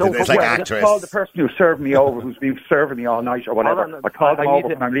 So it's like actress. I call the person who served me over, who's been serving me all night or whatever. I call them over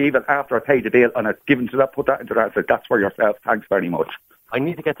when I'm leaving after I pay the bill, and I give them to that, put that into that, and said, that's for yourself, thanks very much. I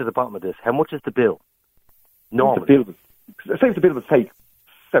need to get to the bottom of this. How much is the bill? Normally. Say the bill would take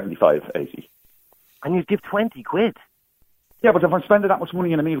 75, 80. And you give 20 quid? Yeah, but if I'm spending that much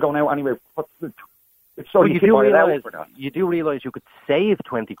money in a meal going out anyway, you do realise you could save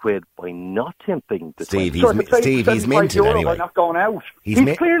 20 quid by not tipping the Steve, he's minted anyway. By not going out.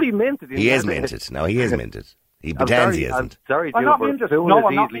 He's clearly minted. He is minted. No, he is minted. He pretends he isn't. I'm sorry, I'm not minted. No,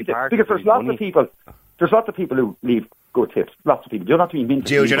 I'm not minted. Because there's lots of people who leave good tips. Lots of people. You're not being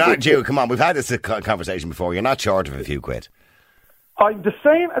minted. Jude, come on. We've had this conversation before. You're not short of a few quid. I'm the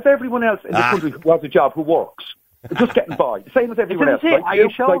same as everyone else in the country who has a job who works. Just getting by. The same as everyone else. Are you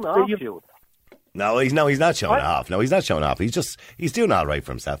showing off, Jude? No, he's not showing off. No, he's not showing off. He's doing all right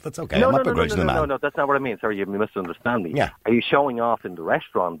for himself. That's okay. I'm not begrudging the man. No, that's not what I mean. Sorry, you misunderstand me. Yeah. Are you showing off in the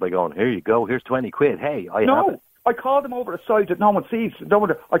restaurant by going, here you go, here's 20 quid. Hey, I have it. I call them over a side that no one sees.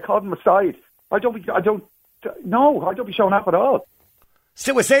 I call them aside. I don't be showing off at all.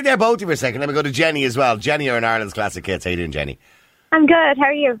 So we'll stay there both of you for a second. Let me go to Jenny as well. Jenny, you're in Ireland's Classic Hits. How you doing, Jenny? I'm good. How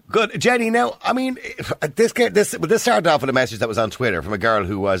are you? Good. Jenny, now, I mean, this started off with a message that was on Twitter from a girl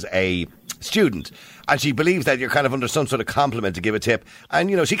who was a student, and she believes that you're kind of under some sort of compliment to give a tip,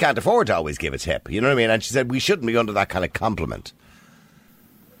 and, she can't afford to always give a tip, you know what I mean? And she said we shouldn't be under that kind of compliment.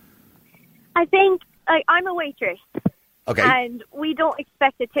 I think, I'm a waitress. Okay. And we don't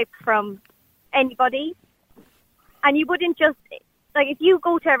expect a tip from anybody, and you wouldn't just... if you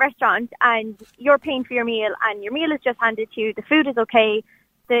go to a restaurant and you're paying for your meal and your meal is just handed to you, the food is okay,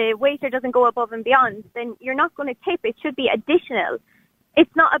 the waiter doesn't go above and beyond, then you're not going to tip. It should be additional.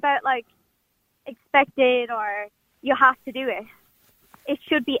 It's not about, expected or you have to do it. It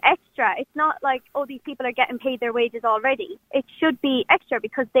should be extra. It's not like, these people are getting paid their wages already. It should be extra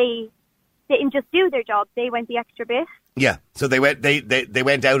because they didn't just do their job. They went the extra bit. Yeah, so they went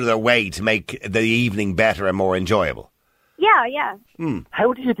out of their way to make the evening better and more enjoyable. Yeah.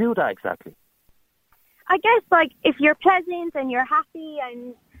 How do you do that exactly? I guess, if you're pleasant and you're happy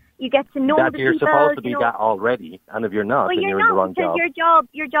and you get to know the people... You're supposed to be that already, and if you're not, then you're in the wrong job.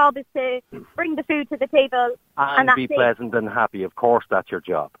 Your job is to bring the food to the table and be pleasant and happy. Of course, that's your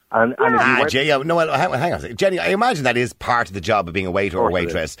job. And hang on a second. Jenny, I imagine that is part of the job of being a waiter or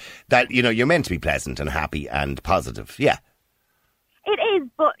waitress, that, you're meant to be pleasant and happy and positive. Yeah. It is,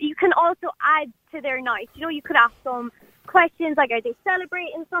 but you can also add to their night. You could ask them questions like, are they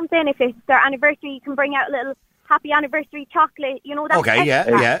celebrating something? If it's their anniversary, you can bring out a little happy anniversary chocolate. That's okay.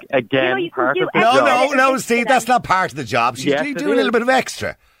 Extra. Yeah. Again, part of the job. No, Steve, that's not part of the job. You do a little bit of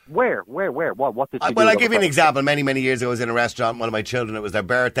extra. Where? What did you do? Well, I'll give you an example. Many, many years ago, I was in a restaurant, one of my children, it was their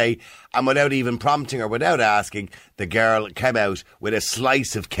birthday, and without even prompting or without asking, the girl came out with a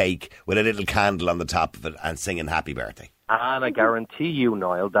slice of cake with a little candle on the top of it and singing happy birthday. And I guarantee you,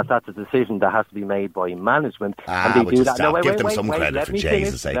 Niall, that's a decision that has to be made by management. And they do that. Give them some credit, for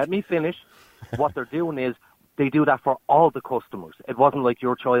Jesus' sake. Let me finish. What they're doing is they do that for all the customers. It wasn't like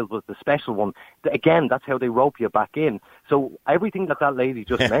your child was the special one. Again, that's how they rope you back in. So everything that lady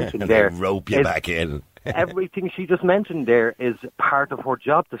just mentioned there... rope you back in. Everything she just mentioned there is part of her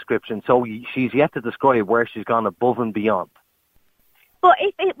job description. So she's yet to describe where she's gone above and beyond. But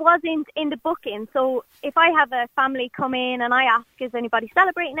if it wasn't in the booking, so if I have a family come in and I ask, is anybody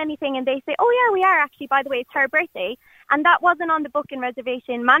celebrating anything? And they say, oh yeah, we are actually, by the way, it's her birthday. And that wasn't on the booking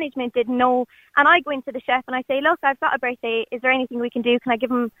reservation. Management didn't know. And I go into the chef and I say, look, I've got a birthday. Is there anything we can do? Can I give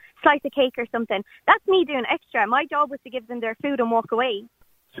them a slice of cake or something? That's me doing extra. My job was to give them their food and walk away.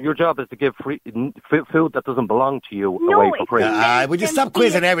 So your job is to give free food that doesn't belong to you No, away for free. Would you stop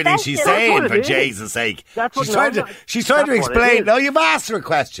quizzing everything she's saying, for Jesus' sake? She's trying to explain. No, you've asked her a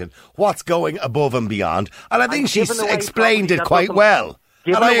question. What's going above and beyond? And I think she's explained it quite well.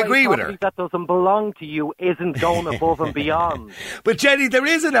 And I agree with her. That doesn't belong to you isn't going above and beyond. But Jenny, there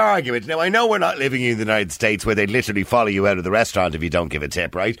is an argument. Now, I know we're not living in the United States where they literally follow you out of the restaurant if you don't give a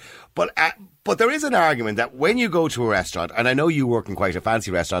tip, right? But there is an argument that when you go to a restaurant, and I know you work in quite a fancy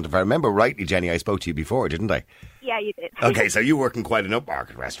restaurant. If I remember rightly, Jenny, I spoke to you before, didn't I? Yeah, you did. Okay, so you work in quite an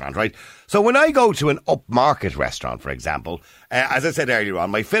upmarket restaurant, right? So when I go to an upmarket restaurant, for example, as I said earlier on,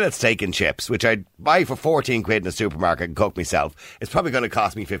 my fillet steak and chips, which I buy for 14 quid in a supermarket and cook myself, it's probably going to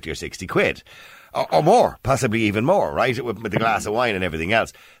cost me 50 or 60 quid. Or more, possibly even more, right? With the glass of wine and everything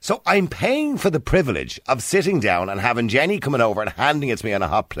else. So I'm paying for the privilege of sitting down and having Jenny coming over and handing it to me on a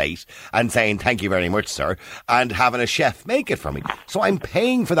hot plate and saying, thank you very much, sir, and having a chef make it for me. So I'm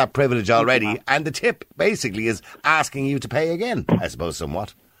paying for that privilege already, and the tip basically is asking you to pay again, I suppose,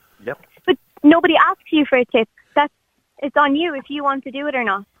 somewhat. Yep. But nobody asks you for a tip. It's on you if you want to do it or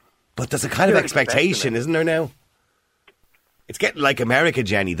not. But there's a kind of expectation, isn't there now? It's getting like America,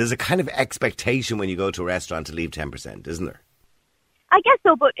 Jenny. There's a kind of expectation when you go to a restaurant to leave 10%, isn't there? I guess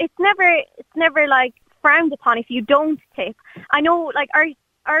so, but it's never like frowned upon if you don't tip. I know, like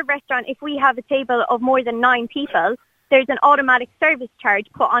our restaurant, if we have a table of more than 9 people, there's an automatic service charge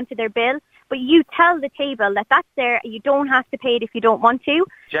put onto their bill. But you tell the table that that's there. You don't have to pay it if you don't want to.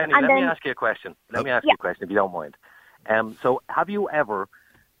 Jenny, let me ask you a question. Let me ask you a question, if you don't mind. So have you ever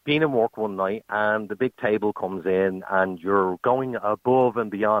been in work one night and the big table comes in and you're going above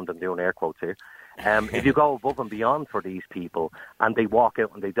and beyond, I'm doing air quotes here, if you go above and beyond for these people and they walk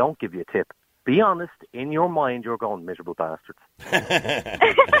out and they don't give you a tip, be honest, in your mind you're going, miserable bastards.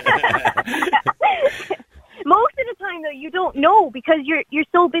 Most of the time, though, you don't know because you're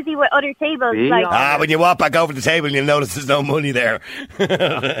so busy with other tables. When you walk back over the table, you'll notice there's no money there.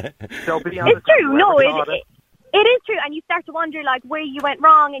 So be honest. It's true. No, it is true, and you start to wonder like where you went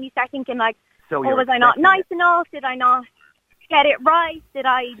wrong, and you start thinking like, was I not nice enough? Did I not get it right? Did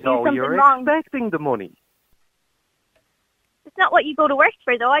I do something wrong? So you're expecting the money. It's not what you go to work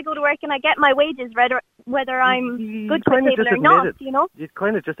for, though. I go to work and I get my wages, whether I'm good for the table or not, you know? You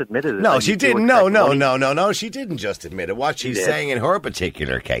kind of just admitted it. No, she didn't. No, she didn't just admit it. What she's saying in her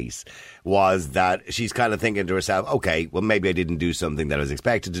particular case was that she's kind of thinking to herself, okay, well, maybe I didn't do something that I was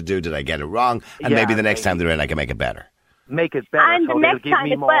expected to do. Did I get it wrong? And maybe the next time they're in, I can make it better. Make it better, and so they'll give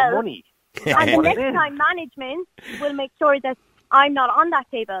me more money. And the next time management will make sure that I'm not on that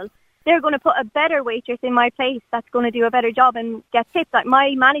table. They're going to put a better waitress in my place that's going to do a better job and get tips. Like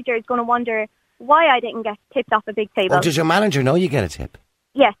my manager is going to wonder why I didn't get tips off a big table. Oh, does your manager know you get a tip?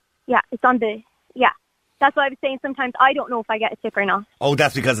 Yes, it's on the, That's what I was saying. Sometimes I don't know if I get a tip or not. Oh,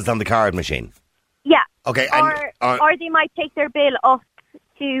 that's because it's on the card machine? Yeah. Okay. Or they might take their bill up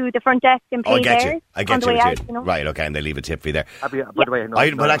to the front desk and pay theirs on the way out, you know? Right, okay, and they leave a tip for you there. By the way,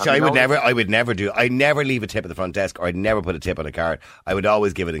 I never leave a tip at the front desk, or I'd never put a tip on a card. I would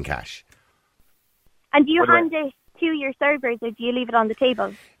always give it in cash. And do you hand it to your servers, or do you leave it on the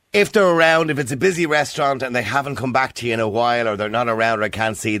table? If they're around, if it's a busy restaurant and they haven't come back to you in a while, or they're not around, or I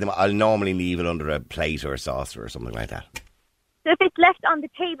can't see them, I'll normally leave it under a plate or a saucer or something like that. So if it's left on the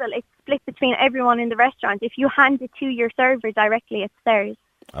table, it's split between everyone in the restaurant. If you hand it to your server directly, it's theirs.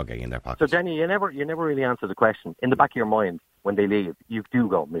 Okay, in their pocket. So Jenny, you never really answer the question. In the back of your mind, when they leave, you do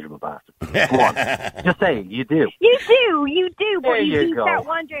go, miserable bastard. Come on, just say you do. You do, but you start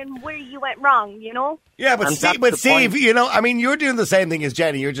wondering where you went wrong, you know? Yeah, but Steve, you know, I mean, you're doing the same thing as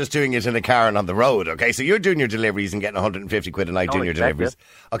Jenny. You're just doing it in a car and on the road, okay? So you're doing your deliveries and getting 150 quid a night doing your deliveries.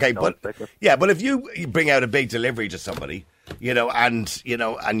 Okay, but if you bring out a big delivery to somebody, and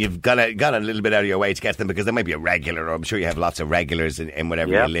you've gone a little bit out of your way to get them because they might be a regular, or I'm sure you have lots of regulars in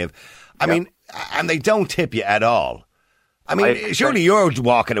wherever you live. I mean, and they don't tip you at all. I mean, surely you're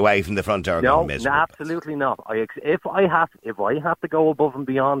walking away from the front door going miserable. No, absolutely not. If I have to go above and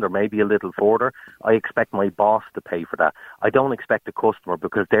beyond, or maybe a little further, I expect my boss to pay for that. I don't expect the customer,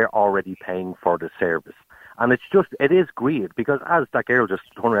 because they're already paying for the service. And it is greed, because as that girl just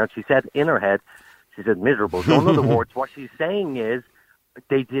turned around, she said in her head, she said miserable. So in other words, what she's saying is,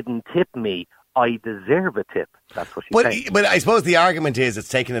 they didn't tip me, I deserve a tip. That's what she's saying. But I suppose the argument is it's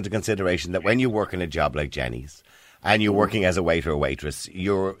taken into consideration that when you work in a job like Jenny's, and you're working as a waiter or waitress,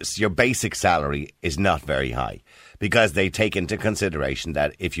 your basic salary is not very high, because they take into consideration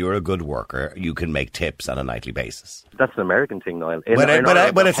that if you're a good worker, you can make tips on a nightly basis. That's an American thing, Niall.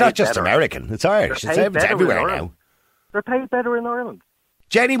 But it's not just American. It's Irish. It's everywhere now. They're paid better in Ireland.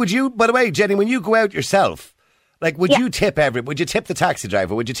 Jenny, when you go out yourself, like, would you tip would you tip the taxi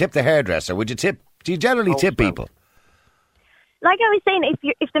driver? Would you tip the hairdresser? Do you generally tip people? Like I was saying,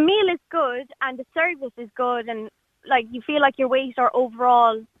 if the meal is good and the service is good and like you feel like your weight or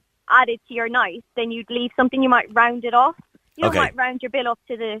overall added to your night, then you'd leave something, you might round it off. You might round your bill up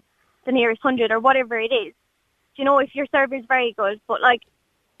to the nearest 100 or whatever it is. You know, if your service is very good. But like,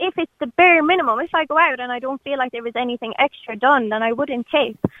 if it's the bare minimum, if I go out and I don't feel like there was anything extra done, then I wouldn't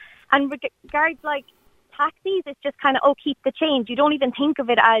tip. And regards like taxis, it's just kind of, keep the change. You don't even think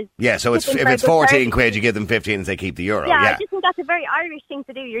of it as... Yeah, so if it's 14 quid, you give them 15 and say keep the euro. Yeah, I just think that's a very Irish thing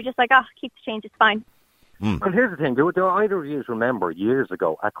to do. You're just like, keep the change, it's fine. Well, here's the thing. Do either of you remember years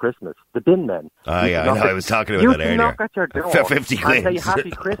ago at Christmas, the bin men? Oh, yeah, I know. I was talking about that earlier. You knock at your door for 50 quid. and say Happy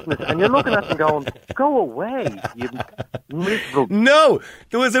Christmas, and you're looking at them going, go away, you miserable... No,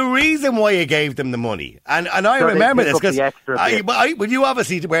 there was a reason why you gave them the money. And I remember this, because you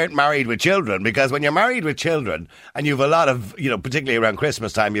obviously weren't married with children, because when you're married with children, and you have a lot of, particularly around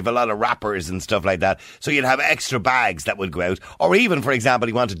Christmas time, you have a lot of wrappers and stuff like that, so you'd have extra bags that would go out. Or even, for example,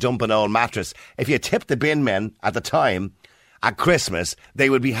 you want to dump an old mattress. If you tipped the bin men at the time, at Christmas, they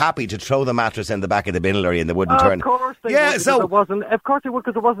would be happy to throw the mattress in the back of the bin lorry and they wouldn't turn. Of course they would, of course they would,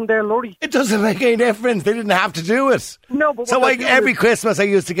 because it wasn't their lorry. It doesn't make any difference. They didn't have to do it. No, but every Christmas I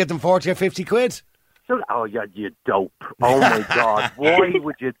used to get them 40 or 50 quid. Oh, yeah, you dope. Oh, my God. Why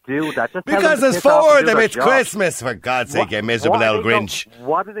would you do that? Because there's four of them. It's Christmas, for God's sake, you miserable old Grinch.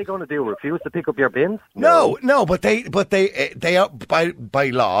 What are they going to do? Refuse to pick up your bins? No, but they are, by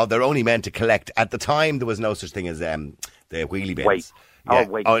law, they're only meant to collect. At the time, there was no such thing as the wheelie bins. Wait. Yeah.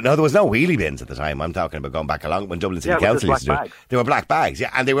 Wait. Oh, no, there was no wheelie bins at the time. I'm talking about going back along when Dublin City Council used to do it. They were black bags,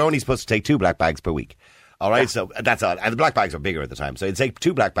 yeah, and they were only supposed to take 2 black bags per week. All right, so that's all. And the black bags were bigger at the time, so you'd take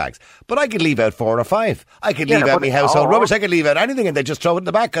 2 black bags. But I could leave out 4 or 5. I could leave out my household rubbish. I could leave out anything, and they just throw it in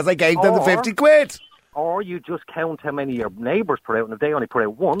the back because I gave them the 50 quid. Or you just count how many your neighbours put out, and if they only put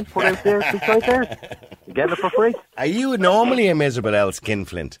out 1, put out theirs beside theirs. You getting it for free. Are you normally a miserable old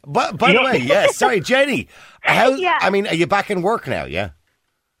skinflint? By the way, yes. Sorry, Jenny. Yeah. I mean, are you back in work now? Yeah.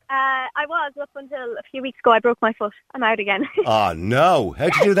 I was up until a few weeks ago. I broke my foot. I'm out again. Oh no!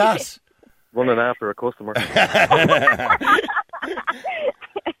 How'd you do that? Running after a customer.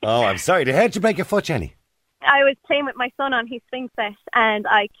 Oh, I'm sorry. How'd you break your foot, Jenny? I was playing with my son on his swing set, and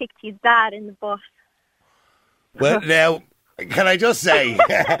I kicked his dad in the butt. Well, now, can I just say,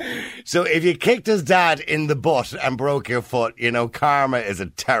 so if you kicked his dad in the butt and broke your foot, karma is a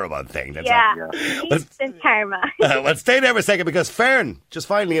terrible thing. Instant karma. Well, stay there for a second, because Fern, just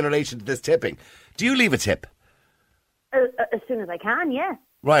finally in relation to this tipping, do you leave a tip? As soon as I can, yeah.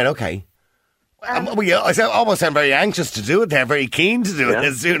 Right, okay. I almost sound very anxious to do it there, very keen to do it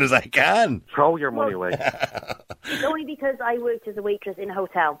as soon as I can. Throw your money away. It's only because I worked as a waitress in a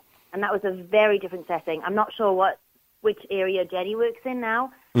hotel, and that was a very different setting. I'm not sure which area Jenny works in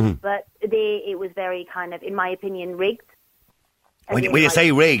now, but it was very kind of, in my opinion, rigged. When you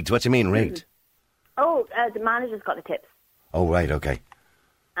say rigged, what do you mean rigged? The managers got the tips. Oh, right, okay.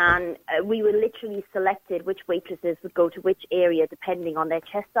 And we were literally selected which waitresses would go to which area depending on their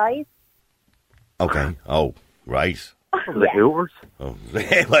chest size. Okay. Oh, right. The Hooters? Oh,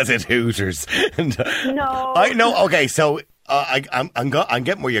 was it Hooters? No. I know. Okay, so I'm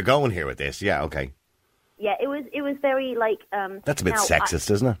getting where you're going here with this. Yeah. Okay. Yeah, it was very like. That's a bit sexist,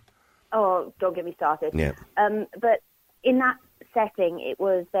 isn't it? Oh, don't get me started. Yeah. But in that setting, it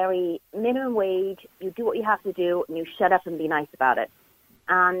was very minimum wage. You do what you have to do, and you shut up and be nice about it.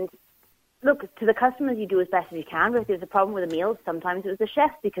 And look, to the customers, you do as best as you can. But if there's a problem with a meal, sometimes it was the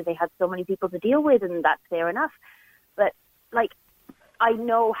chefs because they had so many people to deal with, and that's fair enough. But, I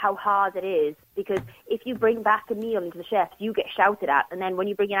know how hard it is, because if you bring back a meal into the chefs, you get shouted at. And then when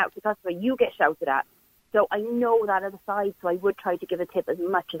you bring it out to the customer, you get shouted at. So I know that other side, so I would try to give a tip as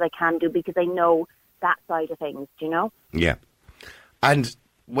much as I can do, because I know that side of things, do you know? Yeah. And,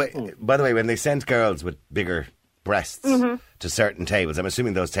 by the way, when they sent girls with bigger breasts to certain tables, I'm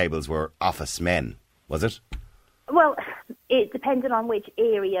assuming those tables were office men, was it? Well, it depended on which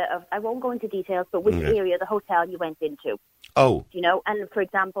area of, I won't go into details, but which area of the hotel you went into. Oh. You know, and for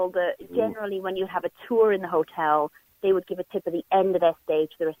example, generally when you have a tour in the hotel, they would give a tip at the end of their stay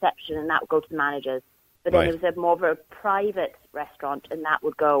to the reception, and that would go to the managers. But then it was more of a private restaurant, and that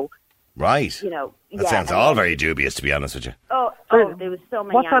would go... Right. You know, that sounds all very dubious, to be honest with you. Oh, there was so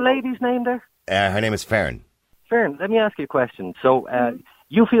many. What's that lady's name there? Her name is Fern. Fern, let me ask you a question. So,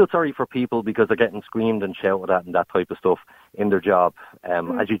 you feel sorry for people because they're getting screamed and shouted at and that type of stuff in their job,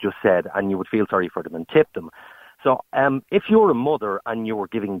 as you just said, and you would feel sorry for them and tip them. So, if you're a mother and you were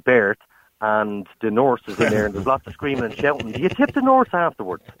giving birth and the nurse is in there and there's lots of screaming and shouting, do you tip the nurse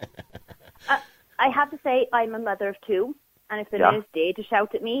afterwards? I have to say I'm a mother of two, and if the nurse dared to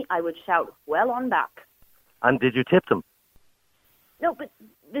shout at me, I would shout well on back. And did you tip them? No, but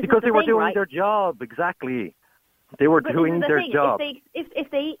because they were doing their job, exactly. They were doing their job.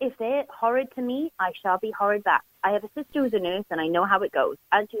 If they're horrid to me, I shall be horrid back. I have a sister who's a nurse, and I know how it goes.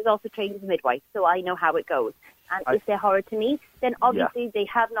 And she was also trained as a midwife, so I know how it goes. And if they're horrid to me, then obviously they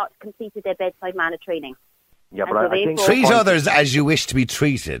have not completed their bedside manner training. Yeah, but I think treat others as you wish to be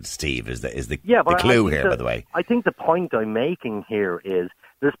treated, Steve, is the clue here, by the way. I think the point I'm making here is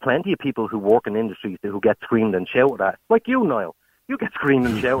there's plenty of people who work in industries who get screamed and shouted at, like you, Niall. You get screamed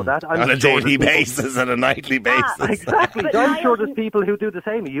and shouted at. On a daily basis, on a nightly basis. Exactly. I'm sure there's people who do the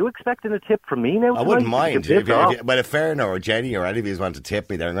same. Are you expecting a tip from me now? I wouldn't mind. If Fern or Jenny or any of you want to tip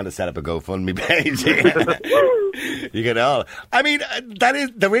me, then I'm going to set up a GoFundMe page. You get all. I mean,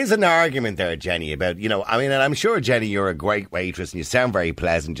 there is an argument there, Jenny, about, and I'm sure, Jenny, you're a great waitress and you sound very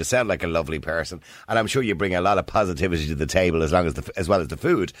pleasant. You sound like a lovely person. And I'm sure you bring a lot of positivity to the table as well as the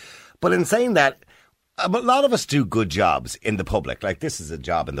food. But in saying that, a lot of us do good jobs in the public. Like, this is a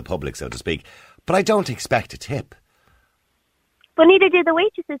job in the public, so to speak. But I don't expect a tip. But neither do the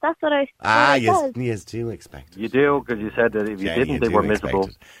waitresses. That's what I yes, do expect it. You do, because you said that if you didn't, they were miserable.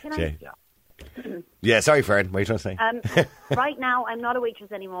 Yeah, sorry, Fern. What are you trying to say? Right now, I'm not a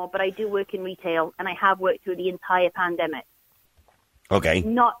waitress anymore, but I do work in retail, and I have worked through the entire pandemic. Okay.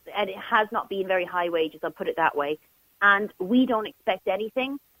 And it has not been very high wages, I'll put it that way. And we don't expect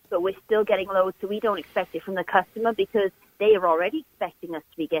anything. But we're still getting loads, so we don't expect it from the customer because they are already expecting us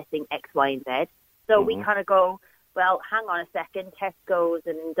to be getting X, Y, and Z. So we kind of go, well, hang on a second, Tesco's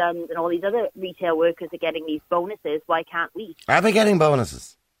and Dunnes and all these other retail workers are getting these bonuses. Why can't we? Are they getting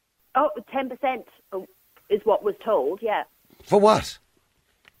bonuses? Oh, 10% is what was told, yeah. For what?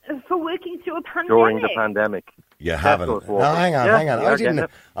 For working through a pandemic. During the pandemic. You haven't. No, hang on. I didn't know.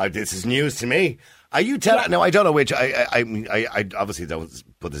 This is news to me. Are you telling? No, I don't know which. I obviously don't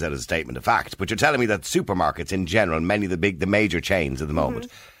put this out as a statement of fact, but you're telling me that supermarkets in general, many of the major chains at the moment,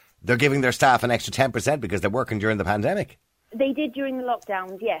 they're giving their staff an extra 10% because they're working during the pandemic. They did during the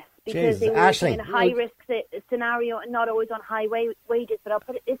lockdowns, yes, because they were working in a high risk scenario and not always on high wages. But I'll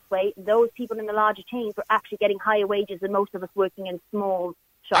put it this way: those people in the larger chains were actually getting higher wages than most of us working in small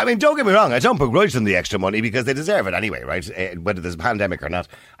shops. I mean, don't get me wrong. I don't begrudge them the extra money because they deserve it anyway, right? Whether there's a pandemic or not.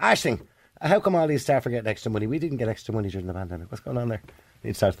 Aisling, how come all these staff are getting extra money? We didn't get extra money during the pandemic. What's going on there?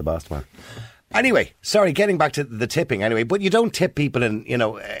 Need to start the boss tomorrow. Anyway, sorry, getting back to the tipping anyway, but you don't tip people in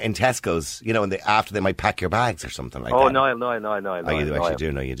Tesco's, after they might pack your bags or something like that. Oh, no. Oh, you actually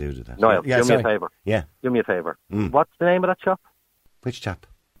do? No, you do that. No, do me a favour. Yeah. Do me a favour. What's the name of that shop? Which shop?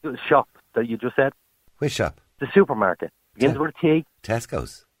 The shop that you just said. Which shop? The supermarket. Begins with a T.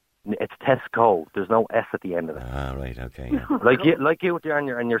 Tesco's. It's Tesco. There's no S at the end of it. Ah, right, okay. Yeah. like you on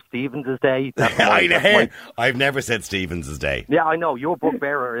your Stevens' Day. I've never said Stevens' Day. Yeah, I know. Your book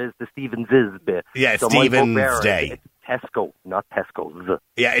bearer is the Stevens' bit. Yeah, so Stevens' Day. It's Tesco, not Tesco's.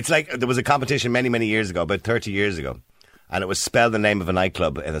 Yeah, it's like there was a competition many, many years ago, about 30 years ago, and it was spell the name of a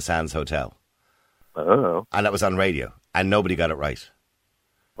nightclub in the Sands Hotel. Oh. And it was on radio, and nobody got it right.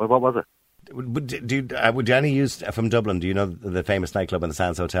 Well, what was it? Would Jenny use from Dublin? Do you know the famous nightclub in the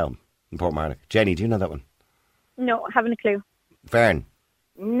Sands Hotel in Portmarnock? Jenny, do you know that one? No, haven't a clue. Fern?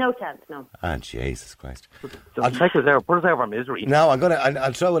 No chance, no. Ah, Jesus Christ! I'll take us out. Put us out of our misery. No,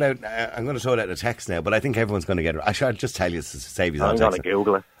 I'll throw it out. I'm going to throw it out in a text now, but I think everyone's going to get it. I should just tell you to save you. I'm going to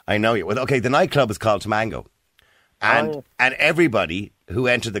Google it. I know you. Well, okay, the nightclub is called Tamango, and everybody who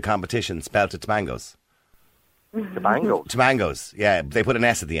entered the competition spelt it Tamangos. Tamango. Tamangos, yeah. They put an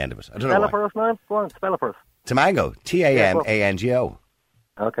S at the end of it. I don't know why. Spell it for us, man. Go on, spell it for us. Tamango. Tamango.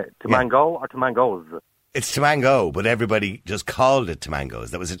 Okay. Tamango or Tamangos? It's Tamango, but everybody just called it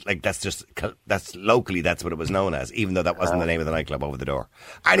Tamangos. That's locally, that's what it was known as, even though that wasn't the name of the nightclub over the door.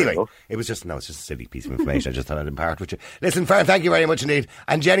 Anyway, it's just a silly piece of information. I just thought I'd impart with you. Listen, Fern, thank you very much indeed.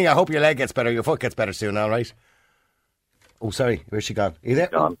 And Jenny, I hope your leg gets better, your foot gets better soon, all right? Oh, sorry, where's she gone? Are you there?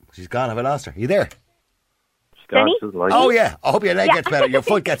 Gone. She's gone. Have I lost her? Are you there? Denny? Oh, yeah. I hope your leg gets better. Your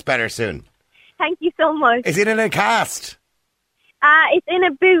foot gets better soon. Thank you so much. Is it in a cast? It's in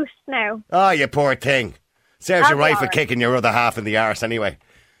a boot now. Oh, you poor thing. Serves you I'll be right for alright. kicking your other half in the arse anyway.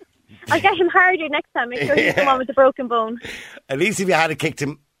 I'll get him harder next time. Make sure he's the one with the broken bone. At least if you had kicked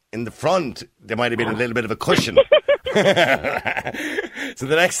him in the front, there might have been a little bit of a cushion. So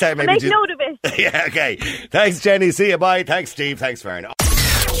the next time maybe... Make note of it. Yeah, okay. Thanks, Jenny. See you. Bye. Thanks, Steve. Thanks, Vern.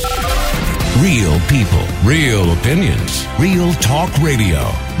 Real people, real opinions, real talk radio.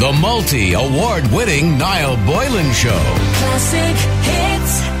 The multi-award winning Niall Boylan Show. Classic hits.